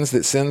friends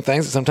that send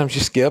things that sometimes you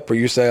skip or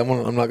you say, I'm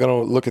not going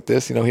to look at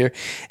this, here.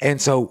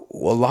 And so a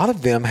lot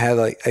of them have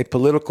a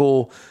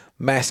political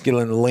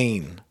masculine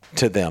lean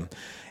to them.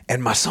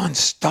 And my son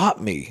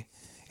stopped me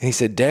and he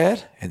said,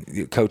 "Dad,"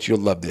 and Coach, you'll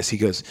love this. He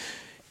goes,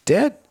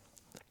 "Dad,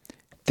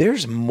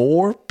 there's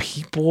more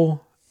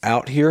people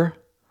out here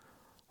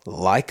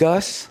like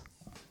us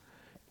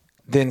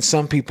than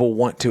some people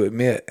want to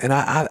admit." And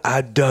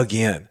I dug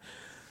in.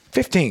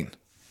 15,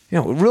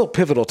 real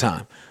pivotal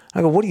time.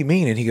 I go, "What do you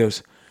mean?" And he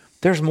goes,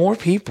 "There's more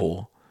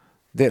people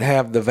that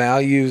have the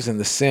values and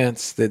the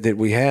sense that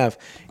we have."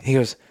 And he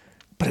goes,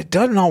 "But it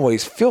doesn't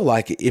always feel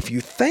like it. If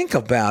you think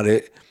about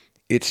it,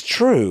 it's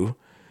true,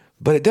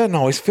 but it doesn't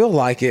always feel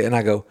like it." And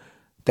I go,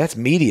 "That's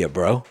media,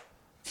 bro.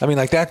 I mean,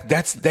 like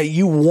that's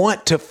you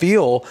want to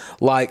feel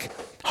like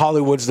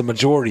Hollywood's the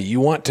majority.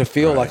 You want to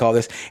feel like all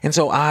this." And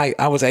so I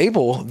was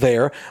able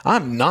there.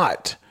 I'm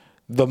not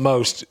the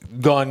most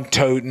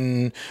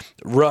gun-toting,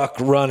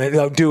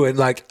 ruck-running, doing,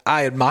 like,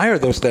 I admire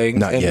those things.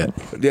 Not yet.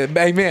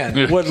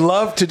 Amen. Would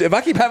love to. If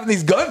I keep having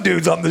these gun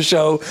dudes on the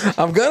show,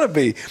 I'm going to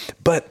be.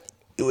 But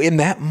in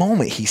that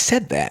moment, he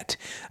said that.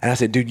 And I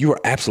said, "Dude, you are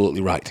absolutely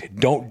right.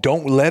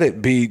 Don't let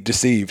it be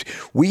deceived.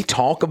 We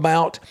talk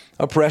about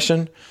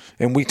oppression,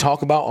 and we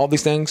talk about all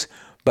these things,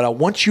 but I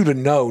want you to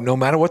know, no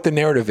matter what the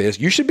narrative is,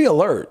 you should be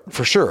alert,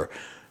 for sure.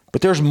 But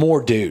there's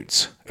more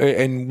dudes,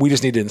 and we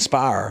just need to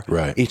inspire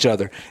each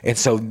other." And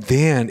so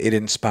then it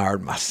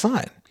inspired my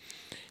son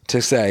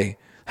to say,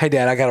 "Hey,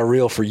 Dad, I got a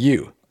reel for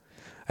you."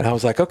 And I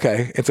was like,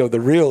 "Okay." And so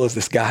the reel is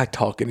this guy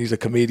talking. He's a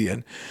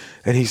comedian.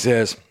 And he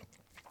says,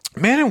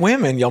 "Men and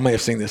women," y'all may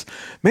have seen this,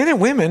 "men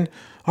and women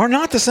are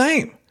not the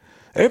same.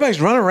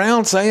 Everybody's running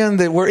around saying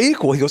that we're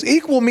equal." He goes,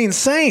 "Equal means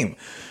same."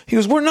 He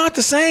goes, "We're not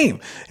the same."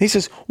 He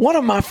says, "One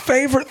of my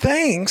favorite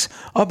things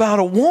about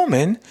a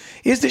woman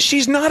is that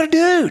she's not a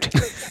dude."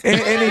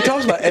 and he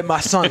talks about it. And my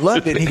son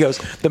loved it. And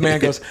the man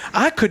goes,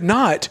 "I could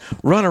not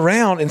run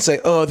around and say,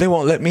 'Oh, they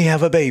won't let me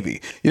have a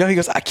baby.'" He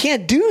goes, "I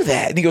can't do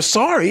that." And he goes,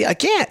 "Sorry, I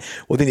can't."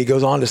 Well, then he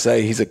goes on to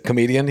say, he's a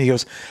comedian. He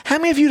goes, "How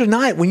many of you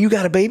tonight, when you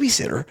got a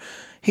babysitter,"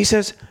 he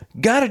says,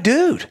 "got a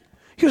dude?"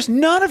 He goes,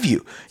 "None of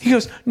you." He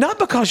goes, "Not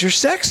because you're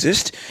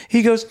sexist."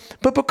 He goes,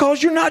 "But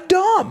because you're not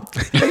dumb."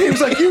 And he was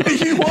like, you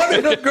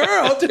wanted a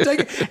girl to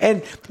take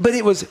it. But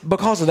it was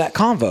because of that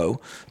convo,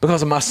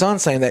 because of my son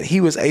saying that,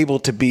 he was able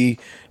to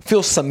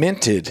feel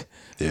cemented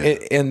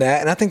in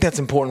that. And I think that's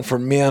important for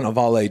men of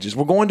all ages.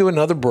 We're going to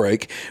another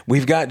break.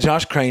 We've got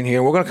Josh Crain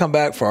here. We're going to come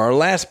back for our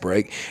last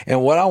break.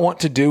 And what I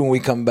want to do when we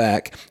come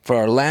back for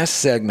our last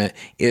segment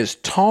is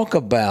talk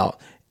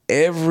about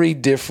every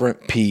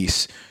different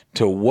piece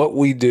to what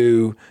we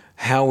do,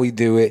 how we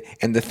do it,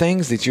 and the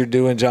things that you're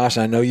doing, Josh.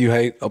 I know you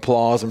hate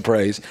applause and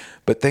praise,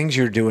 but things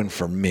you're doing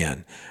for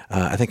men.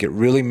 I think it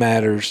really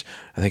matters.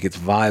 I think it's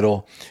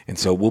vital. And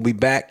so we'll be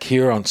back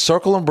here on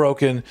Circle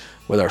Unbroken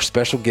with our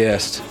special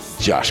guest,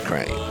 Josh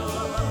Crain.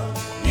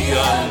 Be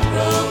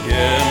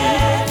unbroken,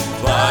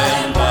 by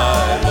and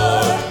by,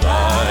 Lord,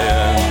 by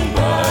and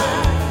by.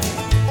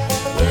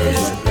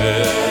 There's a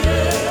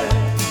better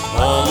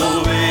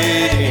home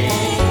awaiting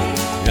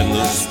in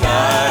the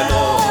sky,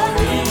 Lord,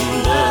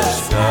 in the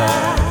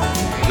sky.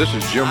 This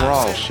is Jim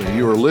Ross, and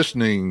you are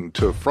listening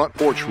to Front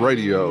Porch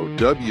Radio,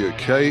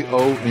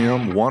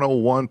 WKOM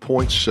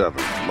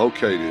 101.7,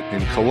 located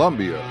in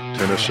Columbia,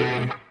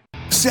 Tennessee.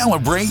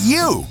 Celebrate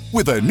you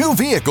with a new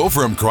vehicle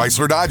from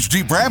Chrysler Dodge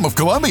Jeep Ram of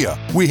Columbia.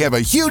 We have a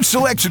huge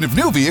selection of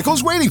new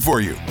vehicles waiting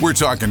for you. We're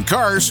talking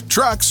cars,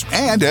 trucks,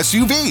 and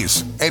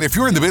SUVs. And if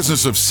you're in the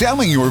business of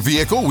selling your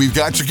vehicle, we've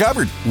got you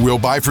covered. We'll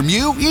buy from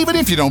you even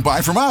if you don't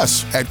buy from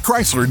us. At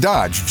Chrysler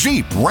Dodge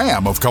Jeep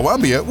Ram of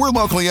Columbia, we're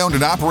locally owned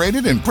and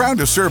operated and proud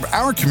to serve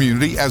our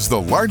community as the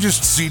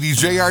largest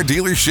CDJR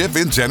dealership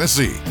in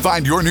Tennessee.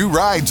 Find your new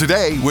ride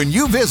today when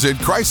you visit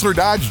Chrysler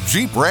Dodge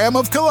Jeep Ram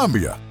of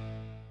Columbia.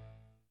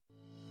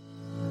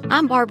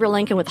 I'm Barbara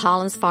Lincoln with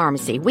Holland's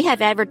Pharmacy. We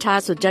have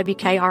advertised with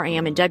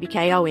WKRM and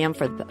WKOM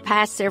for the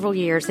past several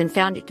years and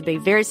found it to be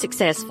very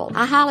successful.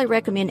 I highly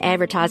recommend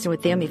advertising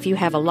with them if you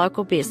have a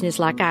local business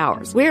like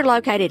ours. We're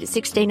located at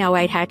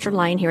 1608 Hatcher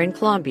Lane here in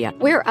Columbia.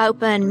 We're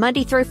open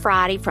Monday through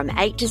Friday from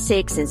 8 to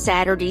 6 and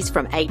Saturdays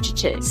from 8 to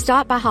 2.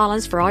 Stop by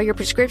Holland's for all your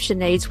prescription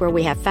needs where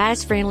we have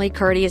fast, friendly,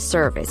 courteous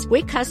service.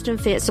 We custom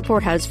fit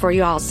support hose for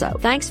you also.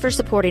 Thanks for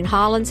supporting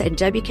Holland's and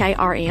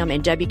WKRM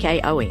and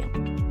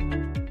WKOM.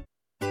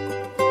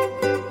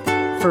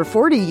 For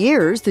 40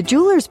 years, the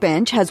Jeweler's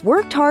Bench has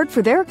worked hard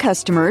for their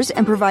customers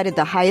and provided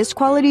the highest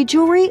quality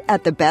jewelry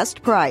at the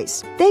best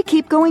price. They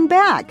keep going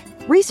back.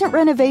 Recent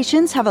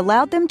renovations have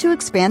allowed them to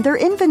expand their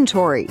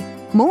inventory.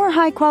 More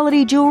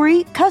high-quality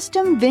jewelry,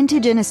 custom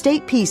vintage and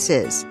estate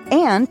pieces,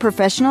 and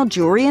professional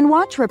jewelry and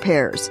watch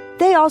repairs.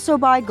 They also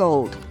buy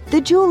gold.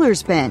 The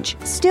Jeweler's Bench.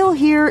 Still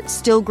here,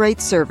 still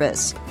great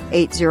service.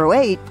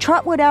 808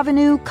 Trotwood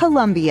Avenue,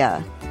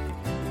 Columbia.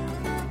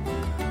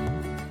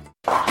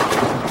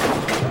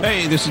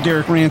 Hey, this is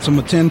Derek Ransom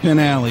with 10 Pin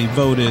Alley,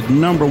 voted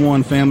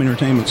 #1 family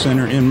entertainment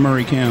center in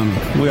Murray County.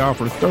 We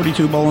offer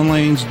 32 bowling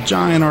lanes,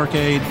 giant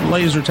arcade,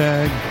 laser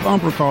tag,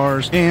 bumper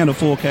cars, and a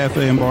full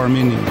cafe and bar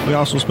menu. We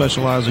also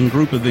specialize in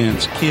group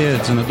events,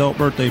 kids and adult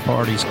birthday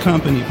parties,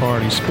 company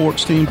parties,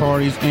 sports team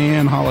parties,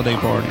 and holiday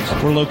parties.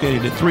 We're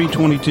located at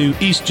 322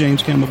 East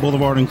James Campbell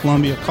Boulevard in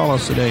Columbia. Call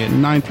us today at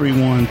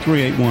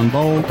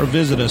 931-381-BOWL or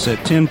visit us at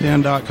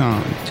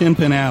 10pin.com. 10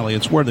 Pin Alley,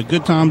 it's where the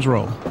good times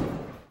roll.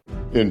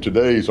 In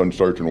today's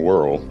uncertain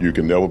world, you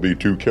can never be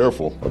too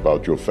careful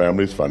about your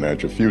family's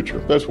financial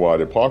future. That's why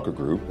the Parker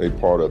Group, a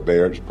part of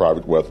Baird's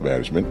Private Wealth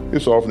Management,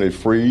 is offering a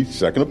free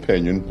second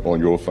opinion on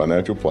your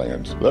financial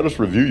plans. Let us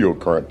review your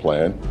current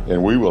plan,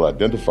 and we will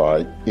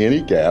identify any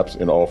gaps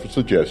and offer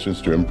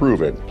suggestions to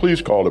improve it. Please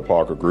call the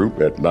Parker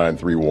Group at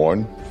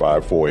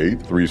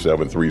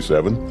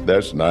 931-548-3737.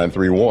 That's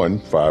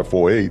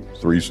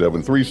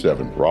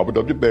 931-548-3737. Robert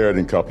W. Baird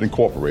and Company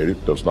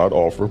Incorporated does not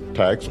offer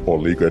tax or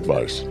legal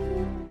advice.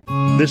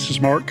 This is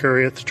Mark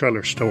Curry at the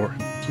Trailer Store.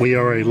 We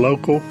are a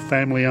local,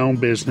 family-owned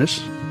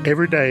business.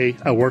 Every day,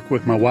 I work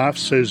with my wife,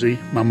 Susie,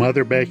 my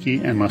mother, Becky,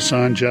 and my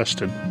son,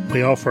 Justin.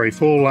 We offer a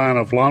full line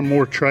of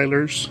lawnmower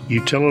trailers,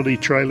 utility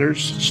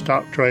trailers,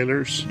 stock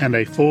trailers, and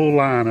a full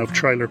line of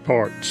trailer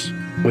parts.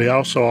 We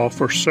also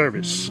offer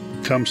service.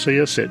 Come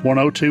see us at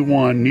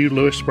 1021 New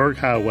Lewisburg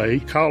Highway.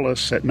 Call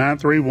us at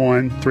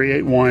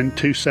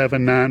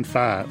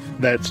 931-381-2795.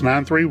 That's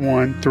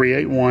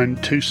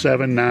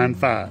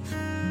 931-381-2795.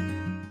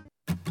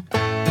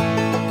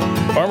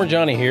 Farmer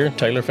Johnny here,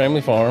 Taylor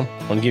Family Farm.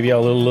 I want to give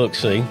y'all a little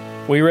look-see.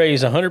 We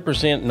raise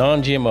 100%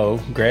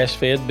 non-GMO,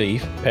 grass-fed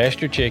beef,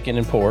 pasture chicken,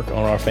 and pork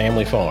on our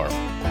family farm.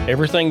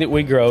 Everything that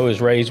we grow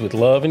is raised with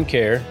love and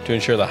care to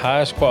ensure the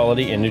highest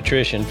quality and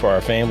nutrition for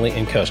our family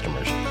and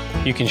customers.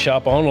 You can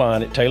shop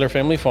online at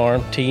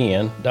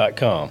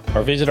TaylorFamilyFarmTN.com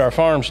or visit our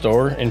farm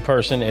store in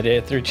person at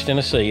Etheridge,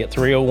 Tennessee at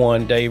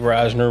 301 Dave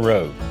Reisner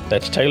Road.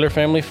 That's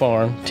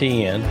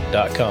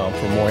TaylorFamilyFarmTN.com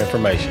for more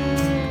information.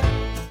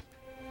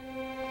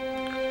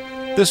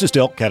 This is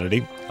Del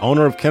Kennedy,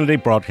 owner of Kennedy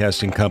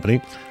Broadcasting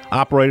Company,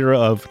 operator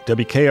of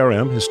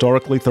WKRM,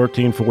 historically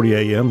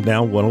 1340 AM,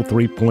 now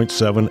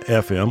 103.7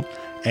 FM,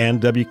 and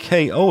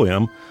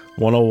WKOM,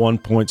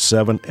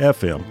 101.7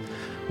 FM.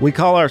 We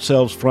call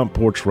ourselves Front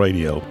Porch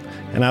Radio,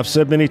 and I've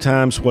said many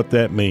times what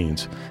that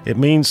means. It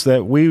means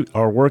that we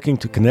are working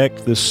to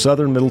connect this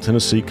southern Middle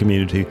Tennessee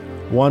community,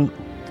 one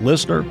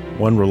listener,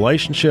 one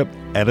relationship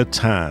at a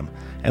time.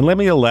 And let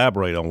me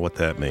elaborate on what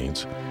that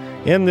means.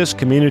 In this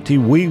community,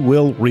 we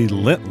will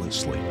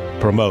relentlessly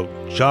promote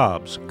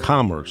jobs,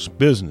 commerce,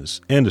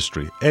 business,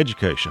 industry,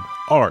 education,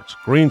 arts,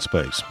 green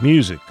space,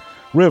 music,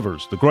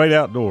 rivers, the great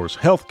outdoors,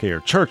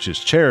 healthcare, churches,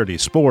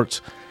 charities, sports,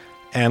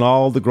 and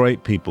all the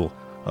great people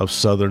of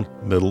southern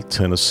Middle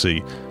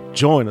Tennessee.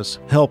 Join us,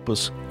 help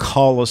us,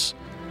 call us,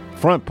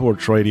 Front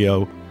Porch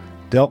Radio,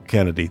 Delk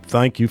Kennedy.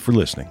 Thank you for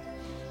listening.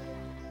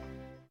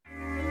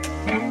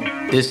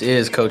 This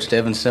is Coach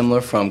Devin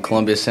Simler from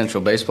Columbia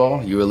Central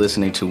Baseball. You are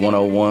listening to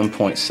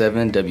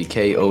 101.7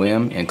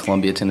 WKOM in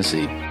Columbia,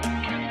 Tennessee.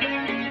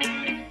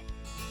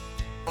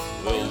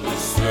 Will the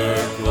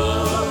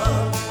circle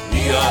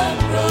be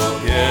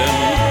unbroken?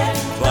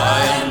 By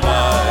and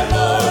by,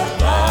 Lord,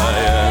 by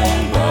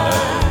and by.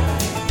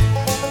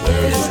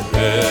 There's a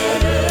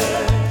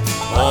better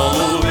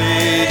home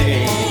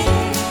awaiting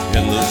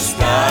in the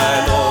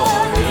sky,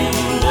 Lord,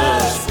 in the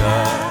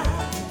sky.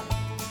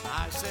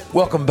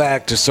 Welcome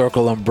back to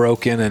Circle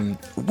Unbroken, and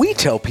we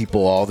tell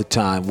people all the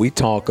time, we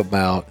talk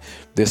about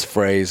this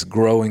phrase,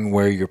 growing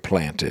where you're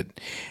planted.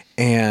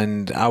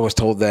 And I was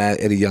told that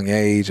at a young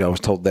age. I was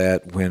told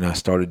that when I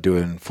started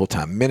doing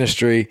full-time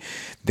ministry.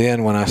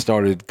 Then when I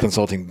started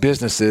consulting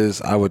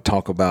businesses, I would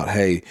talk about,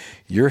 hey,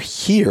 you're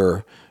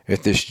here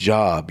at this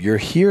job. You're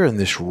here in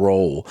this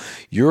role.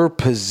 Your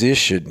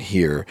position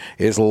here,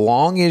 as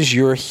long as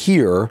you're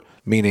here,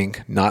 meaning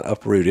not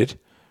uprooted,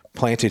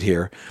 planted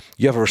here,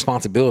 you have a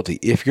responsibility.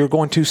 If you're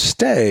going to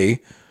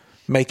stay,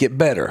 make it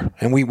better.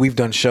 And we've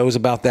done shows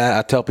about that.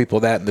 I tell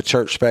people that in the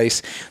church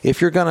space.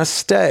 If you're going to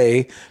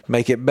stay,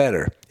 make it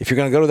better. If you're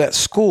going to go to that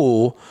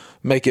school,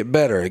 make it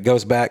better. It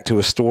goes back to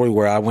a story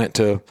where I went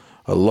to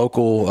a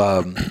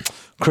local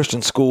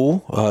Christian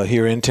school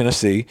here in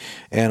Tennessee,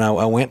 and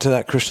I went to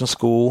that Christian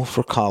school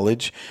for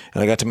college,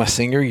 and I got to my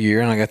senior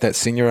year, and I got that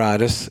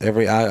senioritis.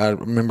 I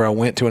remember I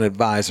went to an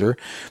advisor,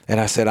 and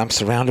I said, I'm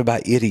surrounded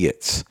by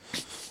idiots.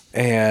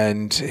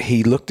 And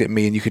he looked at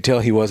me, and you could tell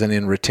he wasn't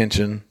in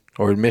retention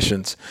or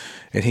admissions.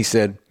 And he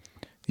said,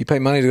 you pay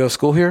money to go to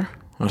school here?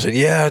 I said,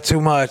 yeah, too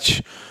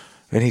much.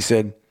 And he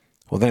said,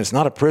 well, then it's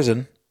not a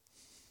prison.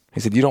 He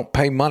said, you don't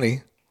pay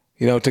money,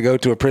 to go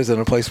to a prison,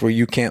 a place where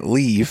you can't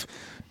leave.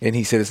 And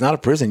he said, it's not a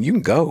prison. You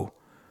can go.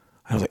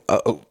 I was like,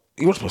 oh,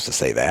 you weren't supposed to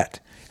say that.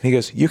 And he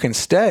goes, you can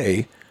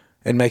stay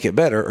and make it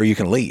better, or you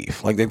can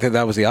leave. Like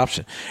that was the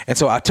option. And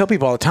so I tell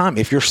people all the time,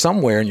 if you're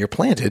somewhere and you're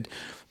planted,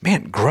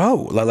 man, grow,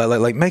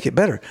 like make it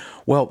better.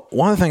 Well,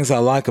 one of the things I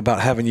like about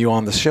having you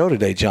on the show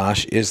today,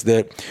 Josh, is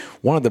that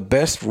one of the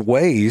best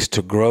ways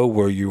to grow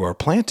where you are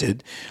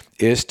planted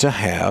is to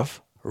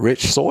have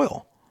rich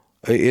soil,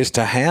 is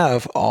to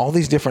have all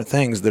these different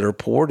things that are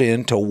poured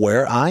into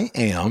where I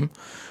am,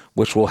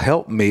 which will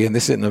help me, and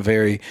this isn't a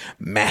very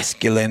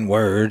masculine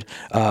word,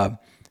 but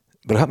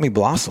help me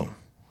blossom.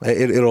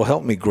 It'll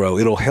help me grow.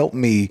 It'll help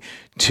me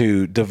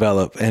to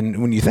develop.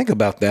 And when you think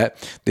about that,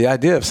 the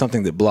idea of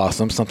something that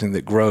blossoms, something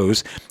that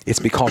grows, it's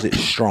because it's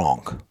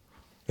strong.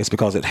 It's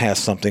because it has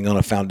something on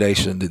a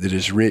foundation that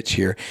is rich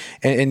here.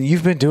 And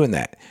you've been doing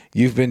that.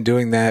 You've been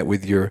doing that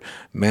with your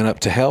Man Up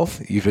to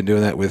Health. You've been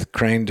doing that with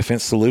Crain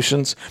Defense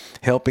Solutions,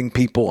 helping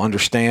people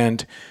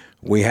understand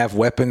we have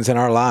weapons in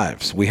our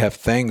lives. We have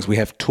things, we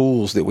have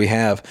tools that we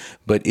have,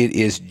 but it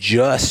is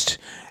just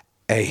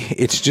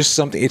it's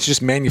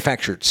just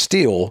manufactured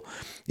steel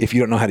if you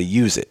don't know how to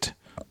use it.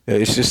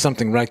 It's just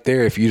something right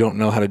there if you don't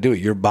know how to do it.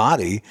 Your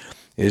body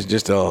is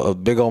just a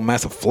big old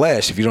mass of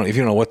flesh if you don't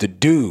know what to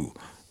do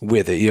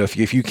with it.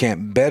 If you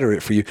can't better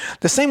it for you.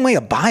 The same way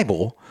a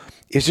Bible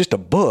is just a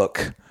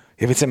book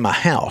if it's in my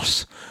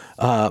house.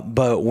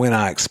 But when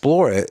I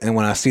explore it and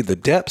when I see the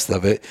depths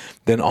of it,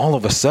 then all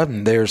of a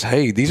sudden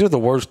these are the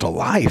words to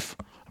life.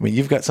 I mean,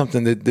 you've got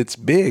something that's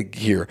big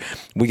here.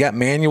 We got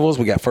manuals,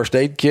 we got first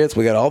aid kits,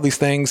 we got all these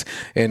things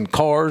in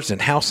cars and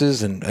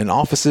houses and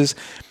offices.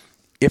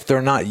 If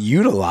they're not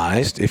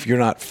utilized, if you're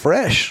not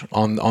fresh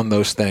on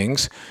those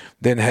things,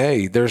 then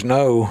hey, there's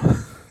no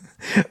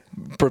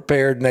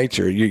prepared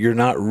nature. You're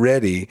not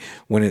ready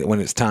when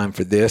it's time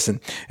for this.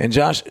 And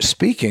Josh,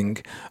 speaking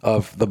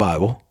of the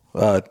Bible,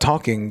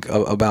 talking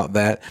about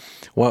that,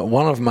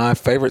 one of my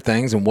favorite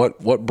things and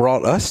what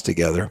brought us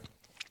together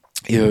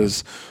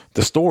is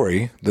the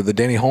story, the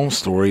Danny Holmes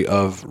story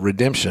of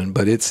redemption.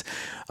 But it's,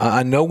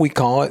 I know we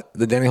call it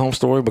the Danny Holmes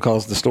story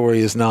because the story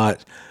is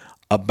not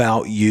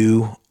about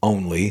you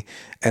only.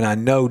 And I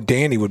know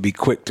Danny would be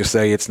quick to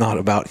say it's not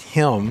about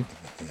him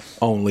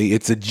only.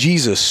 It's a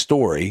Jesus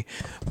story.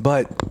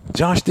 But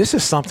Josh, this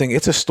is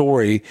it's a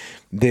story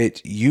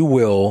that you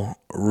will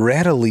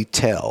readily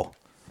tell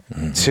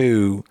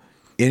to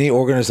any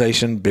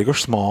organization, big or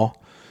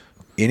small,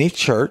 any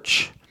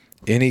church,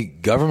 any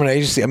government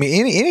agency. I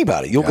mean,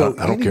 anybody. You'll go.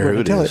 I don't care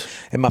who it is.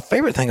 And my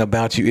favorite thing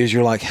about you is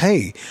you're like,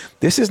 hey,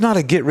 this is not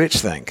a get rich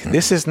thing.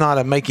 This is not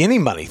a make any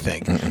money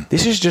thing.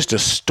 This is just a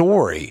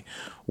story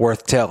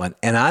worth telling.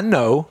 And I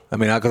know,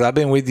 because I've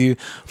been with you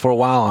for a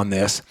while on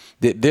this,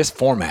 that this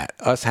format,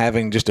 us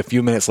having just a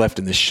few minutes left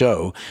in the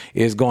show,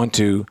 is going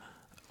to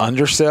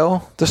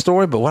undersell the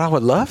story. But what I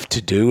would love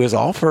to do is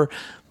offer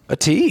a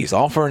tease,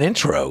 offer an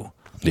intro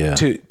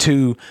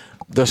to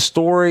the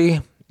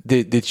story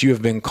that you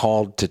have been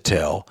called to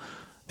tell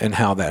and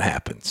how that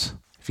happens.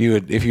 If you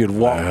would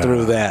walk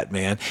through that,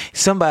 man.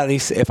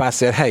 If I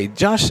said, hey,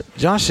 Josh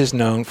is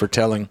known for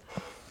telling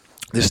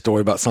this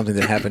story about something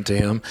that happened to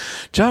him.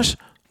 Josh,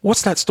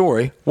 what's that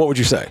story? What would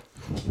you say?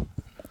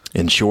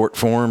 In short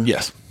form?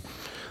 Yes.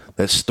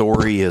 That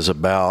story is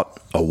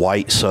about a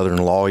white Southern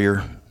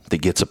lawyer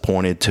that gets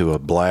appointed to a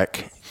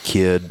black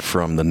kid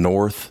from the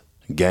North,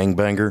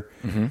 gangbanger,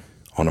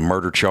 on a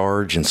murder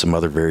charge and some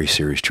other very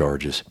serious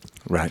charges.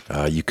 Right.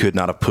 You could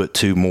not have put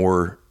two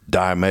more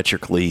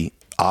diametrically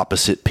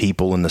opposite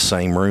people in the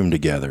same room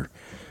together,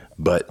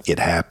 but it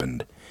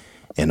happened.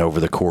 And over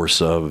the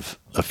course of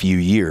a few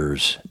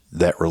years,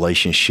 that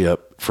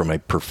relationship from a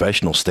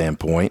professional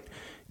standpoint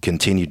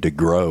continued to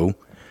grow,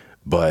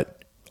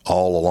 but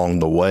all along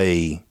the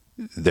way,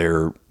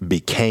 there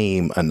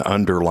became an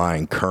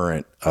underlying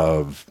current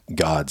of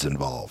God's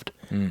involved.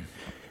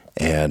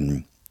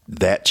 And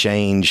that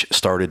change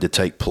started to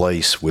take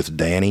place with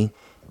Danny.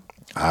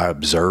 I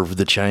observed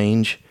the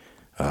change.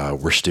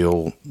 We're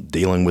still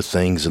dealing with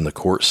things in the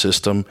court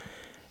system,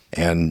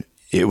 and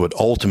it would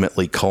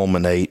ultimately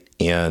culminate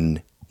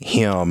in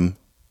him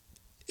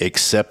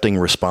accepting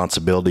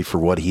responsibility for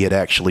what he had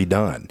actually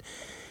done,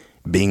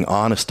 being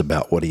honest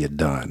about what he had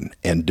done,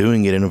 and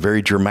doing it in a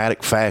very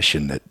dramatic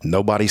fashion that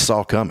nobody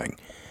saw coming.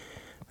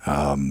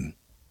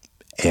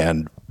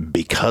 And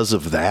because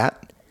of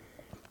that,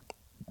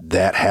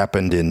 that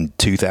happened in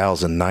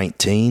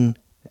 2019,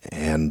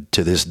 and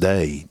to this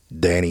day,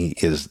 Danny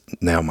is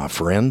now my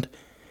friend.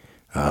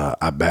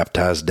 I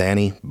baptized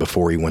Danny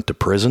before he went to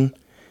prison.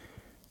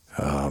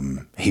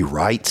 He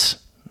writes.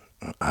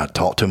 I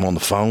talk to him on the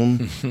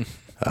phone.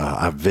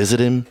 I visit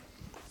him.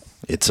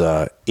 It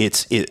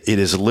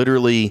is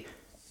literally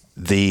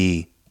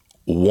the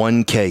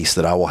one case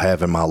that I will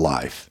have in my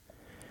life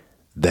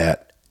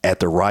that at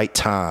the right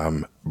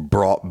time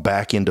brought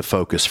back into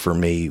focus for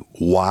me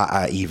why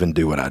I even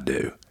do what I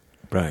do.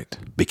 Right.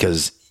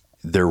 Because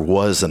there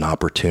was an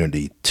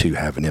opportunity to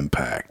have an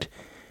impact,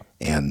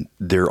 and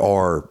there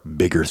are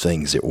bigger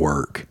things at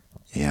work,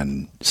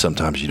 and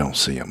sometimes you don't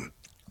see them.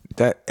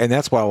 And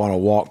that's why I want to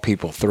walk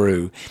people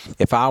through.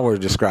 If I were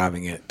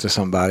describing it to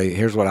somebody,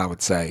 here's what I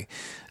would say.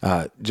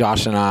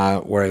 Josh and I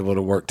were able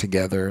to work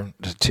together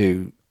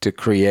to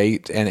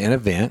create an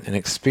event, an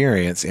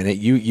experience. And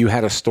you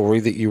had a story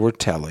that you were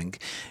telling,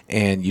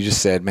 and you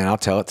just said, man, I'll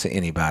tell it to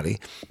anybody.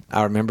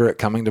 I remember it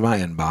coming to my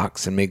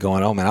inbox and me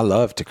going, oh, man, I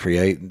love to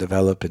create and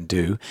develop and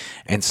do.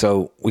 And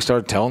so we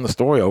started telling the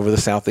story over the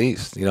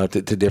Southeast, to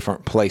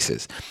different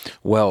places.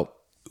 Well,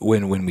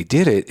 when we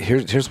did it,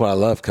 here's what I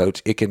love,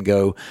 Coach. It can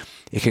go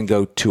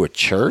to a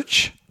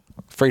church.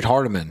 Freight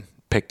Hardeman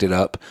picked it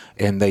up,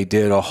 and they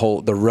did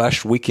the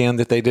Rush weekend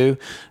that they do.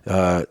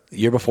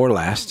 Year before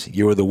last,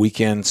 you were the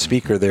weekend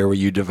speaker there, where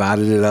you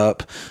divided it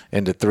up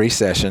into 3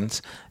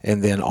 sessions,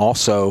 and then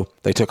also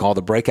they took all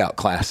the breakout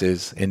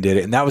classes and did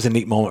it. And that was a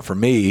neat moment for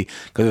me,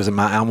 because it was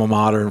my alma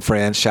mater and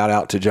friends. Shout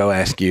out to Joe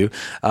Askew.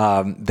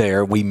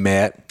 There we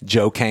met.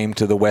 Joe came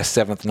to the West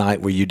 7th night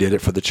where you did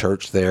it for the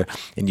church there,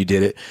 and you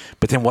did it.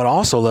 But then what I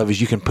also love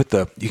is you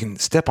can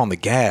step on the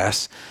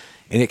gas,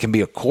 and it can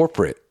be a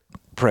corporate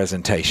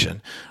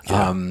presentation.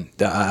 Yeah.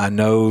 I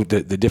know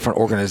the different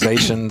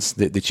organizations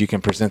that you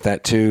can present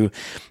that to.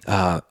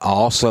 I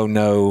also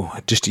know,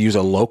 just to use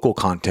a local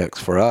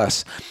context for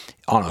us,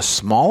 on a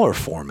smaller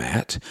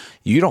format,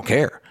 you don't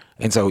care.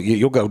 And so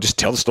you'll go just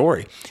tell the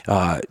story.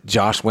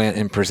 Josh went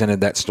and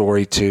presented that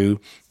story to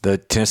the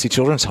Tennessee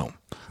Children's Home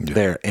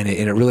there, and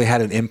it really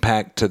had an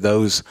impact to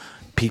those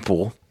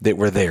people that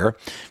were there.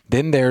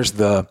 Then there's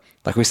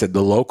like we said,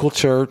 the local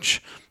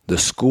church, the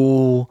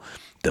school,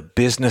 the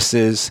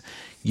businesses.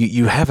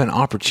 You have an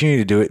opportunity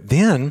to do it.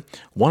 Then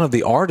one of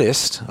the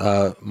artists,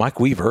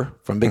 Mike Weaver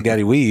from Big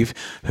Daddy Weave,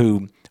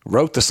 who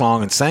wrote the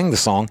song and sang the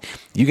song,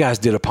 you guys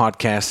did a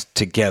podcast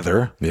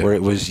together where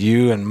it was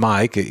you and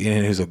Mike,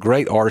 who's a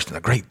great artist and a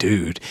great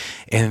dude.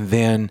 And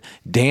then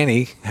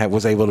Danny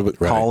was able to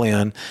call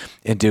in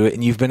and do it.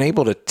 And you've been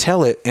able to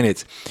tell it, and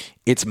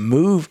it's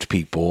moved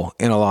people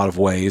in a lot of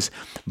ways.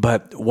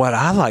 But what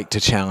I like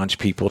to challenge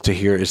people to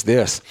hear is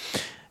this.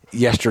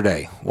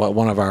 Yesterday,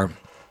 one of our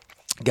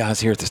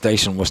guys here at the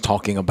station was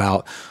talking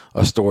about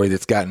a story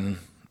that's gotten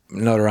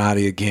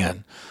notoriety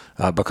again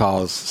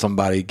because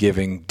somebody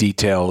giving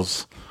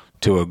details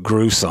to a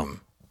gruesome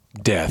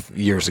death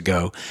years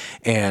ago.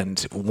 And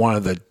one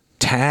of the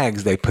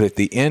tags they put at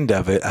the end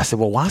of it, I said,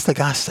 well, why is the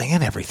guy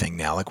saying everything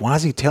now? Like, why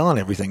is he telling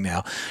everything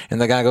now?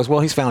 And the guy goes, well,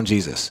 he's found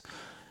Jesus.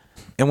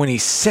 And when he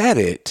said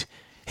it,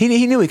 he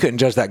knew he couldn't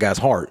judge that guy's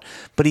heart,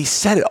 but he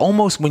said it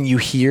almost when you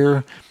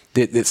hear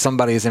that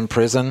somebody is in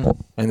prison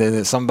and then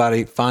that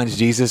somebody finds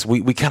Jesus,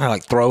 we kind of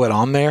like throw it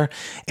on there.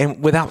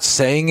 And without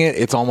saying it,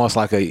 it's almost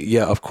like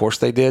yeah, of course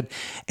they did.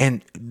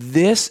 And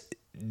this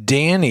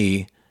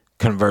Danny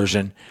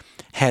conversion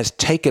has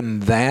taken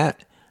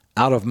that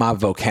out of my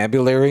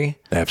vocabulary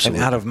and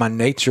out of my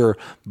nature,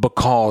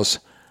 because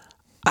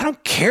I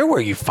don't care where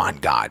you find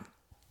God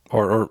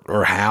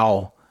or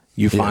how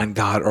you find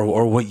God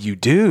or what you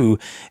do.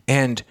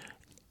 And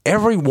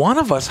every one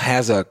of us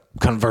has a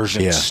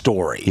conversion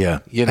story. Yeah.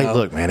 Hey,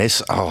 look, man,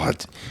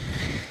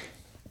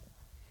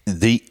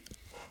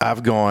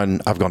 I've gone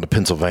to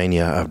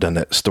Pennsylvania. I've done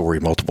that story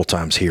multiple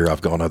times here.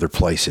 I've gone other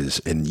places.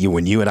 And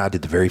when you and I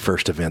did the very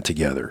first event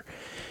together,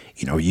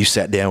 you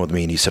sat down with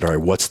me and you said, all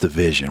right, what's the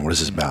vision? What is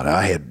this about?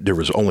 There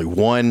was only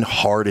one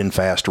hard and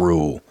fast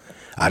rule.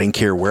 I didn't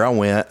care where I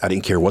went. I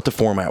didn't care what the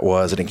format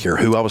was. I didn't care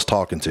who I was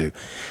talking to.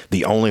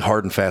 The only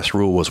hard and fast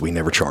rule was we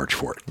never charge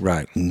for it.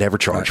 Right. Never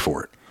charge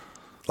for it.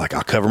 Like,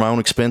 I'll cover my own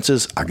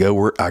expenses. I go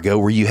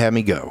where you have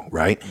me go.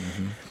 Right.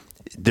 Mm-hmm.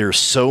 There's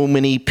so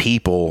many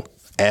people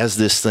as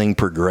this thing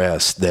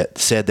progressed that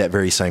said that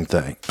very same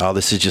thing. Oh,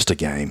 this is just a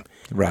game.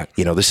 Right.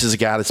 This is a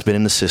guy that's been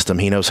in the system.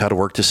 He knows how to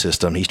work the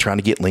system. He's trying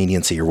to get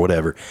leniency or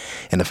whatever.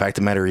 And the fact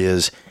of the matter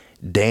is,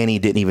 Danny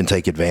didn't even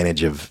take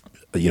advantage of,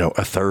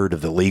 a third of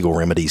the legal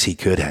remedies he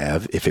could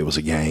have if it was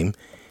a game.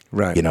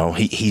 Right.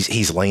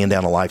 He's laying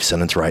down a life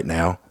sentence right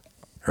now.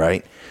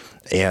 Right.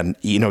 And,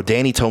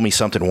 Danny told me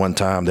something one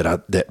time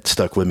that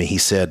stuck with me. He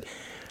said,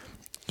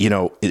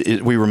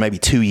 we were maybe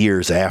 2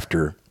 years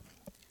after.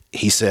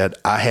 He said,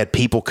 I had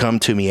people come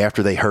to me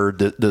after they heard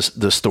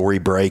the story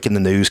break and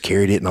the news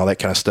carried it and all that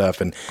kind of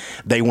stuff. And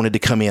they wanted to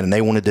come in and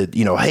they wanted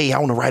to, hey, I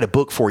want to write a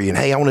book for you. And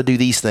hey, I want to do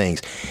these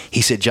things.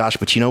 He said, Josh,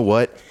 but you know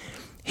what?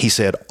 He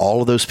said,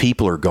 all of those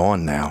people are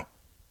gone now.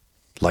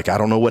 Like, I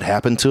don't know what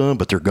happened to them,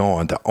 but they're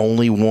gone. The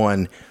only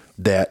one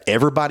that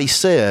everybody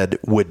said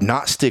would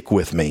not stick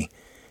with me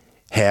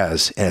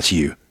has, and it's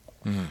you.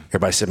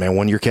 Everybody said, man,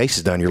 when your case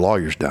is done, your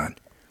lawyer's done.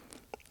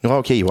 Well,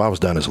 okay, I was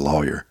done as a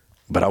lawyer,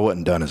 but I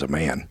wasn't done as a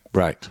man.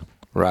 Right.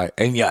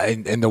 And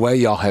and the way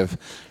y'all have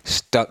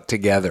stuck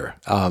together,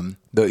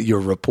 your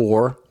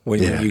rapport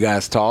when you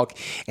guys talk,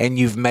 and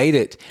you've made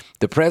it.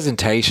 The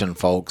presentation,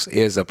 folks,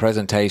 is a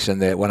presentation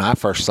that when I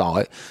first saw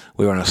it,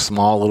 we were in a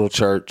small little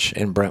church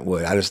in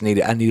Brentwood. I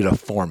needed a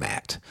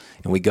format.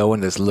 And we go in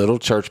this little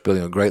church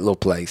building, a great little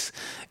place,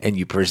 and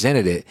you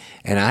presented it.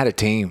 And I had a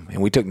team, and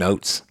we took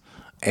notes.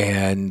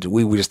 And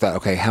we just thought,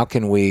 okay, how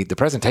can the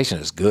presentation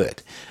is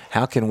good.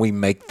 How can we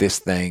make this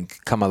thing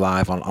come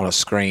alive on a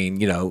screen,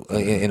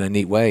 in a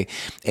neat way?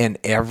 And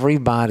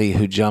everybody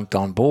who jumped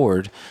on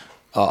board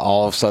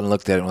all of a sudden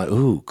looked at it and went,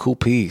 ooh, cool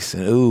piece,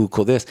 and ooh,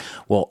 cool this.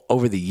 Well,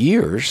 over the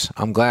years,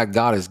 I'm glad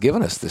God has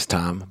given us this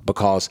time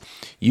because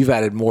you've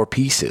added more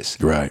pieces.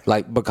 Right.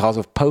 Like because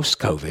of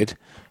post-COVID,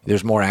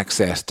 there's more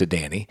access to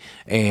Danny,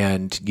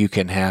 and you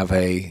can have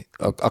a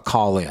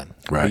call in.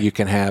 Right. You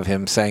can have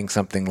him saying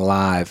something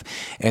live,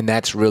 and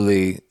that's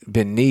really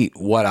been neat.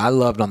 What I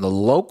loved on the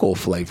local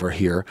flavor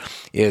here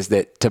is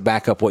that, to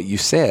back up what you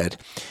said,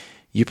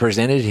 you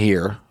presented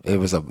here. It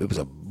was a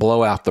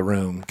blow out the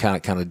room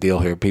kind of deal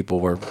here.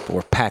 People were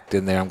packed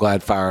in there. I'm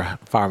glad fire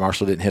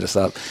marshal didn't hit us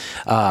up,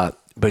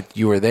 but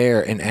you were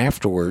there, and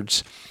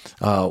afterwards,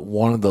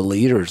 one of the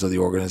leaders of the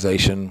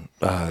organization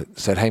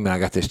said, hey, man, I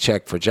got this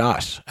check for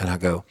Josh. And I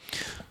go,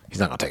 he's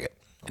not going to take it.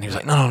 And he was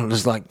like, no, this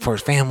is like for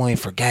his family,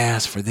 for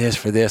gas, for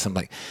this. I'm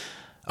like,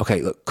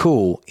 okay, look,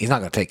 cool. He's not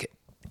going to take it.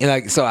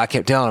 And so I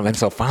kept telling him. And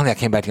so finally I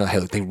came back to you like, hey,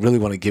 look, they really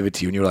want to give it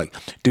to you. And you were like,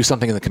 do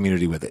something in the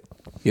community with it.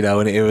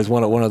 And it was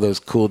one of those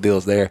cool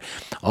deals there.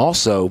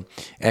 Also,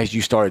 as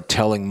you started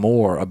telling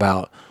more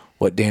about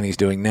what Danny's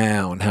doing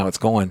now and how it's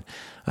going,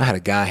 I had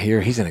a guy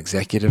here. He's an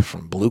executive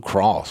from Blue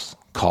Cross.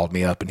 Called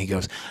me up and he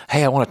goes,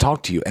 hey, I want to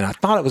talk to you. And I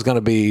thought it was going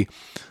to be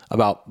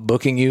about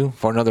booking you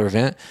for another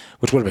event,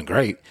 which would have been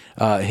great.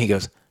 And he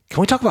goes,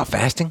 can we talk about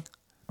fasting?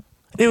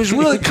 It was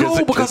really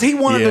cool because he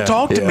wanted to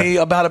talk to me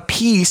about a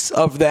piece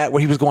of that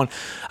where he was going,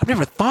 I've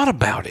never thought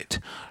about it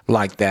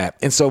like that.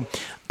 And so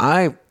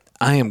I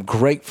am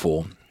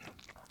grateful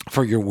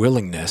for your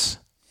willingness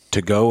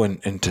to go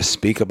and to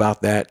speak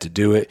about that, to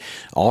do it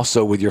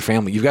also with your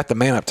family. You've got the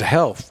Man Up to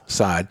Health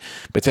side,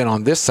 but then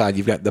on this side,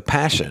 you've got the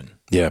Passion.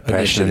 Yeah,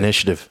 Passion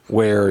Initiative,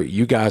 where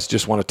you guys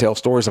just want to tell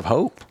stories of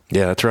hope.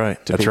 Yeah, that's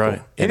right. That's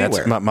right. And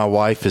that's my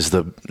wife is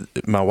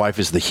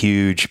the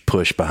huge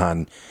push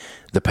behind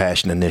the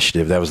Passion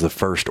Initiative. That was the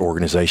first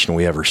organization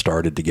we ever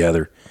started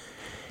together,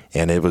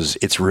 and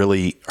it's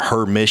really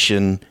her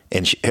mission,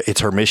 and it's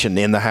her mission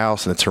in the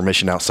house, and it's her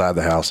mission outside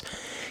the house.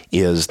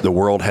 Is the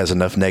world has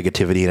enough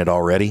negativity in it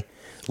already?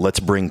 Let's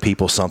bring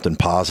people something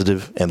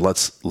positive, and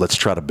let's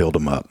try to build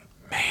them up.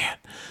 Man,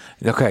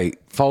 okay,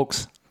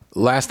 folks.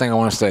 Last thing I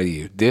want to say to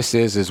you, this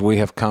is, as we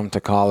have come to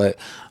call it,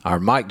 our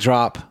mic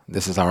drop.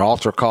 This is our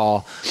altar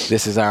call.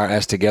 This is our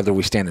As Together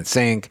We Stand and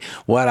Sing.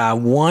 What I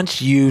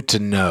want you to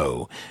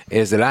know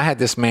is that I had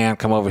this man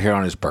come over here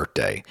on his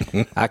birthday.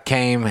 I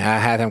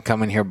had him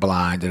come in here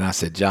blind, and I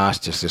said, Josh,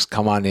 just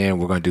come on in.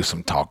 We're going to do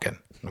some talking.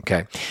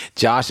 Okay.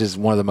 Josh is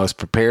one of the most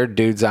prepared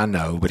dudes I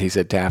know, but he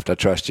said, Taft, I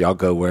trust you. I'll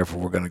go wherever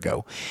we're going to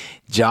go.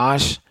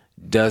 Josh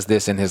does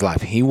this in his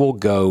life. He will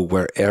go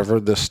wherever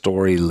the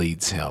story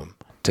leads him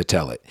to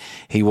tell it.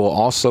 He will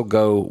also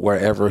go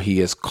wherever he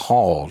is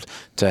called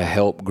to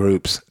help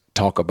groups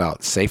talk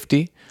about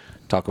safety,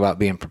 talk about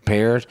being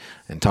prepared,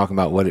 and talk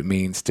about what it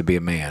means to be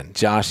a man.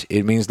 Josh,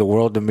 it means the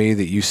world to me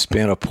that you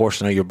spent a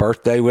portion of your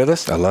birthday with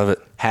us. I love it.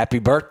 Happy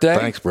birthday.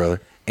 Thanks, brother.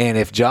 And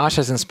if Josh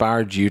has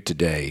inspired you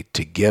today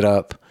to get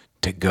up,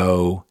 to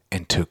go,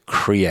 and to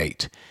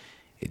create,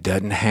 it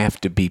doesn't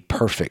have to be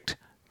perfect.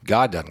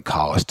 God doesn't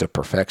call us to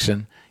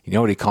perfection. You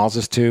know what he calls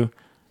us to?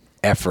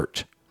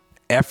 Effort.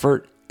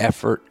 Effort.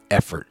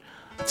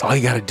 That's all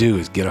you got to do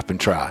is get up and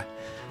try.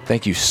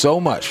 Thank you so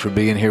much for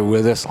being here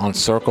with us on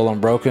Circle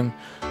Unbroken.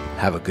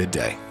 Have a good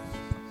day.